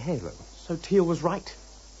be my halo. So Teal was right.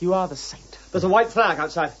 You are the saint. There's a white flag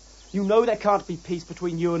outside. You know there can't be peace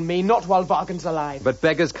between you and me, not while Vargan's alive. But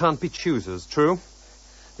beggars can't be choosers, true?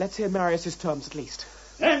 Let's hear Marius's terms at least.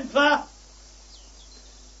 Templar!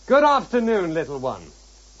 Good afternoon, little one.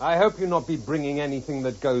 I hope you'll not be bringing anything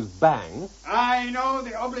that goes bang. I know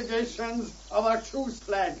the obligations of a truce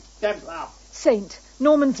flag, Templar. Saint,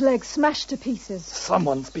 Norman's leg smashed to pieces.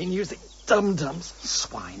 Someone's been using dum-dums.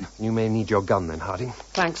 Swine. You may need your gun then, Harding.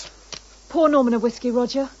 Thanks. Pour Norman a whiskey,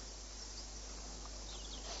 Roger.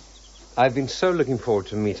 I've been so looking forward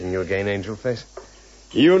to meeting you again, Angel Face.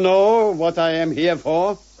 You know what I am here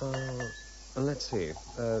for? Let's see.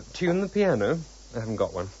 Tune the piano? I haven't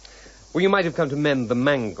got one. Well, you might have come to mend the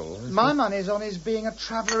mangle. My money's on his being a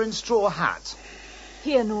traveller in straw hat.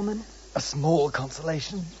 Here, Norman. A small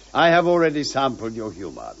consolation. I have already sampled your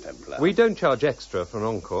humour, Templar. We don't charge extra for an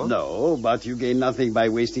encore. No, but you gain nothing by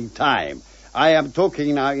wasting time. I am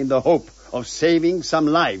talking now in the hope of saving some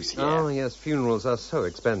lives here. Oh, yes, funerals are so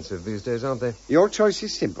expensive these days, aren't they? Your choice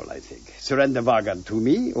is simple, I think. Surrender Vargan to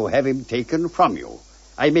me or have him taken from you.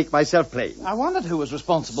 I make myself plain. I wondered who was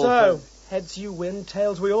responsible So, for... heads you win,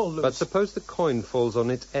 tails we all lose. But suppose the coin falls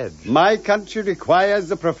on its edge. My country requires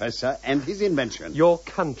the professor and his invention. Your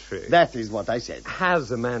country? That is what I said.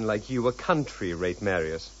 Has a man like you a country, Rate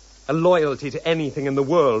Marius? A loyalty to anything in the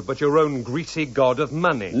world but your own greasy god of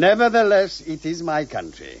money? Nevertheless, it is my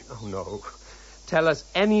country. Oh, no. Tell us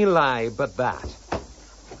any lie but that.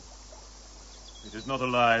 It is not a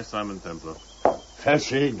lie, Simon Templar.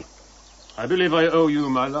 Felshig. I believe I owe you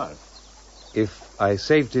my life. If I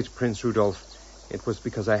saved it, Prince Rudolph, it was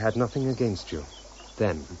because I had nothing against you.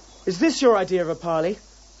 Then. Is this your idea of a parley?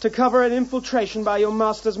 To cover an infiltration by your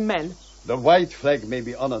master's men? The white flag may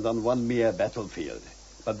be honored on one mere battlefield,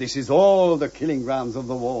 but this is all the killing grounds of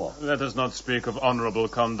the war. Let us not speak of honorable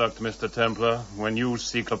conduct, Mr. Templar, when you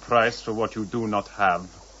seek a price for what you do not have.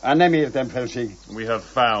 Anemir Tempelshig. We have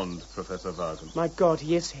found Professor Vargan. My God,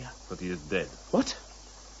 he is here. But he is dead. What?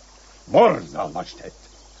 Morsalmachtet.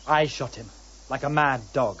 I shot him, like a mad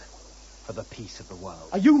dog, for the peace of the world.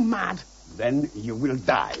 Are you mad? Then you will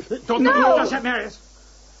die. Don't touch that, Marius.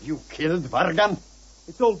 You killed Vargan?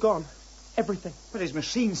 It's all gone. Everything. But his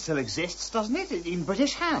machine still exists, doesn't it? In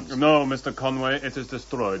British hands. No, Mr. Conway, it is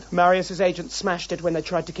destroyed. Marius's agents smashed it when they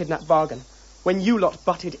tried to kidnap Vargan. When you lot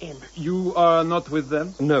butted in. You are not with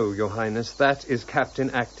them? No, Your Highness. That is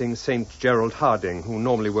Captain Acting St. Gerald Harding, who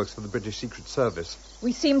normally works for the British Secret Service.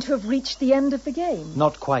 We seem to have reached the end of the game.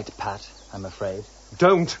 Not quite, Pat, I'm afraid.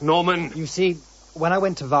 Don't, Norman! You see, when I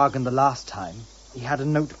went to Vargan the last time, he had a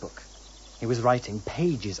notebook. He was writing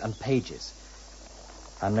pages and pages.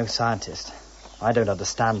 I'm no scientist. I don't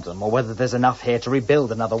understand them, or whether there's enough here to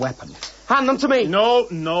rebuild another weapon. Hand them to me!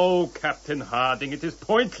 No, Captain Harding. It is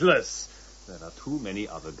pointless. There are too many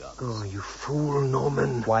other guns. Oh, you fool,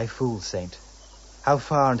 Norman. Why fool, Saint? How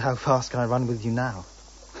far and how fast can I run with you now?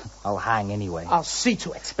 I'll hang anyway. I'll see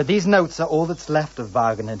to it. But these notes are all that's left of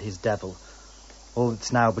Vargan and his devil. All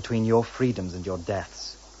that's now between your freedoms and your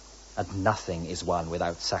deaths. And nothing is won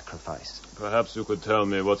without sacrifice. Perhaps you could tell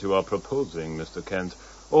me what you are proposing, Mr. Kent.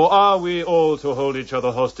 Or are we all to hold each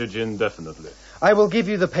other hostage indefinitely? I will give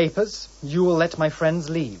you the papers. You will let my friends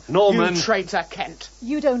leave. Norman! You traitor, Kent.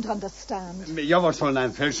 You don't understand. You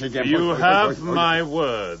have my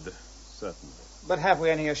word. Certainly. But have we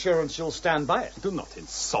any assurance you'll stand by it? Do not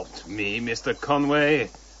insult me, Mr. Conway.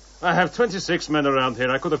 I have 26 men around here.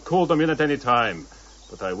 I could have called them in at any time.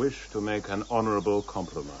 But I wish to make an honorable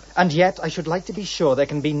compromise. And yet I should like to be sure there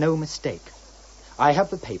can be no mistake. I have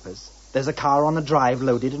the papers. There's a car on the drive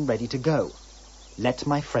loaded and ready to go. Let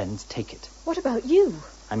my friends take it. What about you?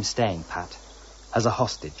 I'm staying, Pat, as a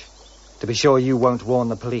hostage. To be sure you won't warn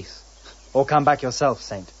the police. Or come back yourself,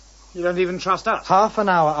 Saint. You don't even trust us? Half an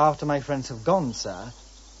hour after my friends have gone, sir,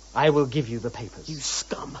 I will give you the papers. You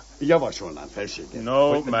scum.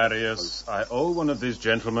 No, Marius. I owe one of these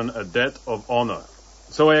gentlemen a debt of honor.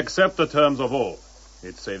 So I accept the terms of all.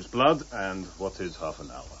 It saves blood, and what is half an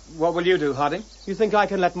hour? What will you do, Harding? You think I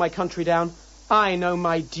can let my country down? I know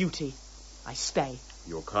my duty. I stay.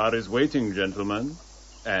 Your car is waiting, gentlemen.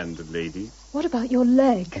 And lady. What about your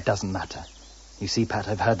leg? It doesn't matter. You see, Pat,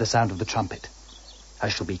 I've heard the sound of the trumpet. I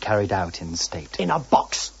shall be carried out in state. In a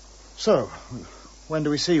box. So, when do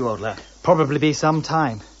we see you, old lad? Probably be some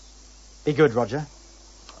time. Be good, Roger.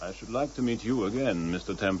 I should like to meet you again,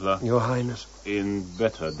 Mr. Templar. Your Highness. In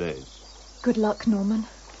better days. Good luck, Norman.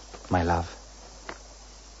 My love.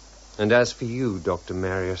 And as for you, Dr.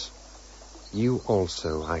 Marius, you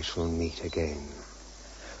also I shall meet again.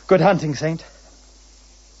 Good hunting, Saint.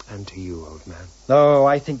 And to you, old man. Oh,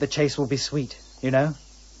 I think the chase will be sweet, you know?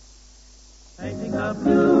 Painting the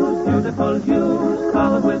blues, beautiful hues,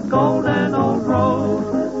 colored with gold and old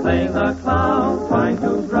rose, playing the clown, trying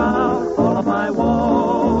to drown out all of my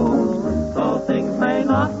woes. Though things may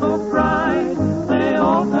not look bright, they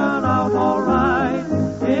all turn out all right,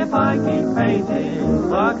 if I keep painting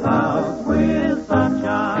the clouds with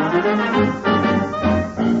sunshine.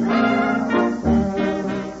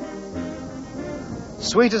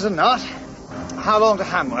 Sweet as a nut. How long to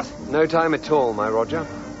Hamworth? No time at all, my Roger.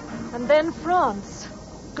 And then France.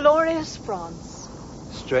 Glorious France.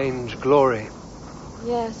 Strange glory.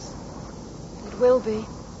 Yes, it will be.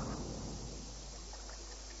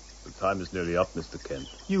 The time is nearly up, Mr. Kent.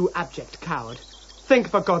 You abject coward. Think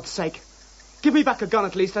for God's sake. Give me back a gun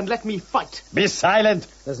at least and let me fight. Be silent!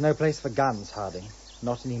 There's no place for guns, Harding.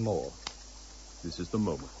 Not anymore. This is the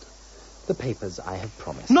moment. The papers I have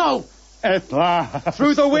promised. No!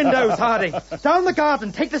 Through the windows, Harding! Down the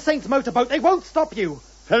garden! Take the Saints' motorboat! They won't stop you!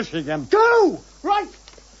 Felshingen. Go! Right!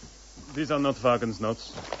 These are not Wagen's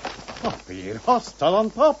notes. Papier. Hostel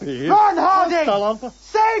on papier. Run, Harding! Hostel on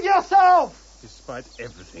Save yourself! Despite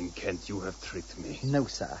everything, Kent, you have tricked me. No,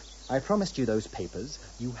 sir. I promised you those papers.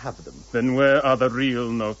 You have them. Then where are the real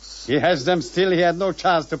notes? He has them still. He had no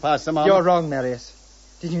chance to pass them on. You're wrong, Marius.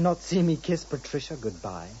 Did you not see me kiss Patricia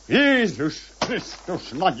goodbye? Jesus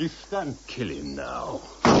Christus Magistan. Kill him now.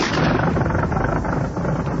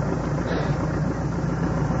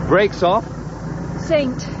 Brakes off?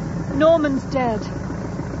 Saint, Norman's dead.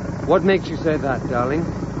 What makes you say that, darling?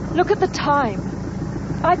 Look at the time.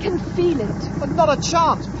 I can feel it. But not a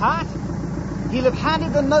chance, Pat. He'll have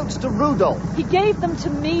handed the notes to Rudolph. He gave them to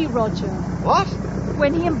me, Roger. What?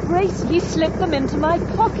 When he embraced, he slipped them into my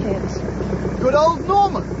pocket. Good old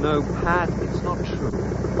Norman. No, Pat, it's not true.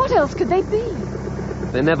 What else could they be?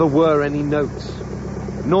 There never were any notes.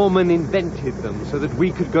 Norman invented them so that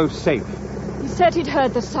we could go safe. He said he'd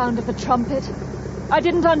heard the sound of the trumpet. I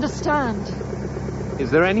didn't understand.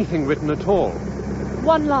 Is there anything written at all?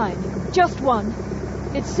 One line. Just one.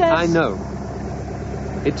 It says... I know.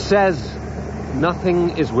 It says,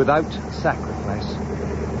 nothing is without sacrifice.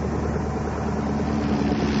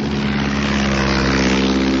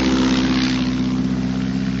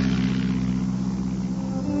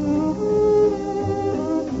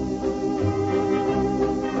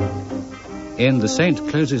 In The Saint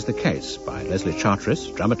Closes the Case by Leslie Charteris,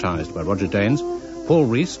 dramatised by Roger Danes, Paul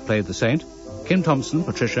Rees played the Saint, Kim Thompson,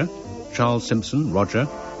 Patricia, Charles Simpson, Roger,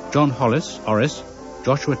 John Hollis, Oris,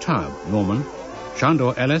 Joshua Taub, Norman,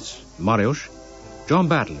 Shandor Ellis, Marius, John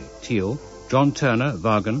Badley, Teal, John Turner,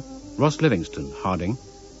 Wagen, Ross Livingston, Harding,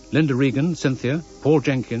 Linda Regan, Cynthia, Paul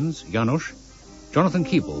Jenkins, Janusz, Jonathan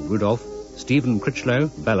Keeble, Rudolph, Stephen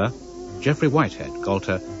Critchlow, Bella, Geoffrey Whitehead,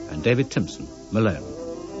 Galter, and David Timpson, Malone.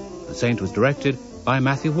 The Saint was directed by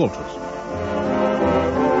Matthew Walters.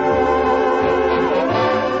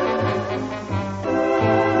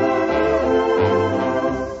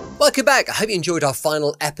 Welcome back. I hope you enjoyed our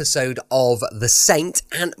final episode of The Saint.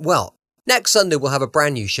 And, well, next Sunday we'll have a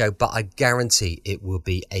brand new show, but I guarantee it will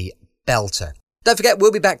be a belter. Don't forget,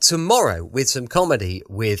 we'll be back tomorrow with some comedy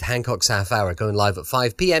with Hancock's Half Hour going live at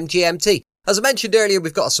 5 p.m. GMT. As I mentioned earlier,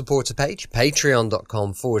 we've got a supporter page,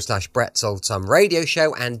 patreon.com/Brett's Old Time Radio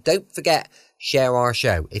Show. And don't forget, share our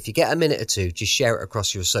show. If you get a minute or two, just share it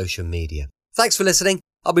across your social media. Thanks for listening.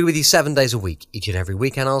 I'll be with you 7 days a week, each and every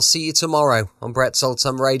week, and I'll see you tomorrow on Brett's Old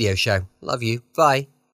Time Radio Show. Love you. Bye.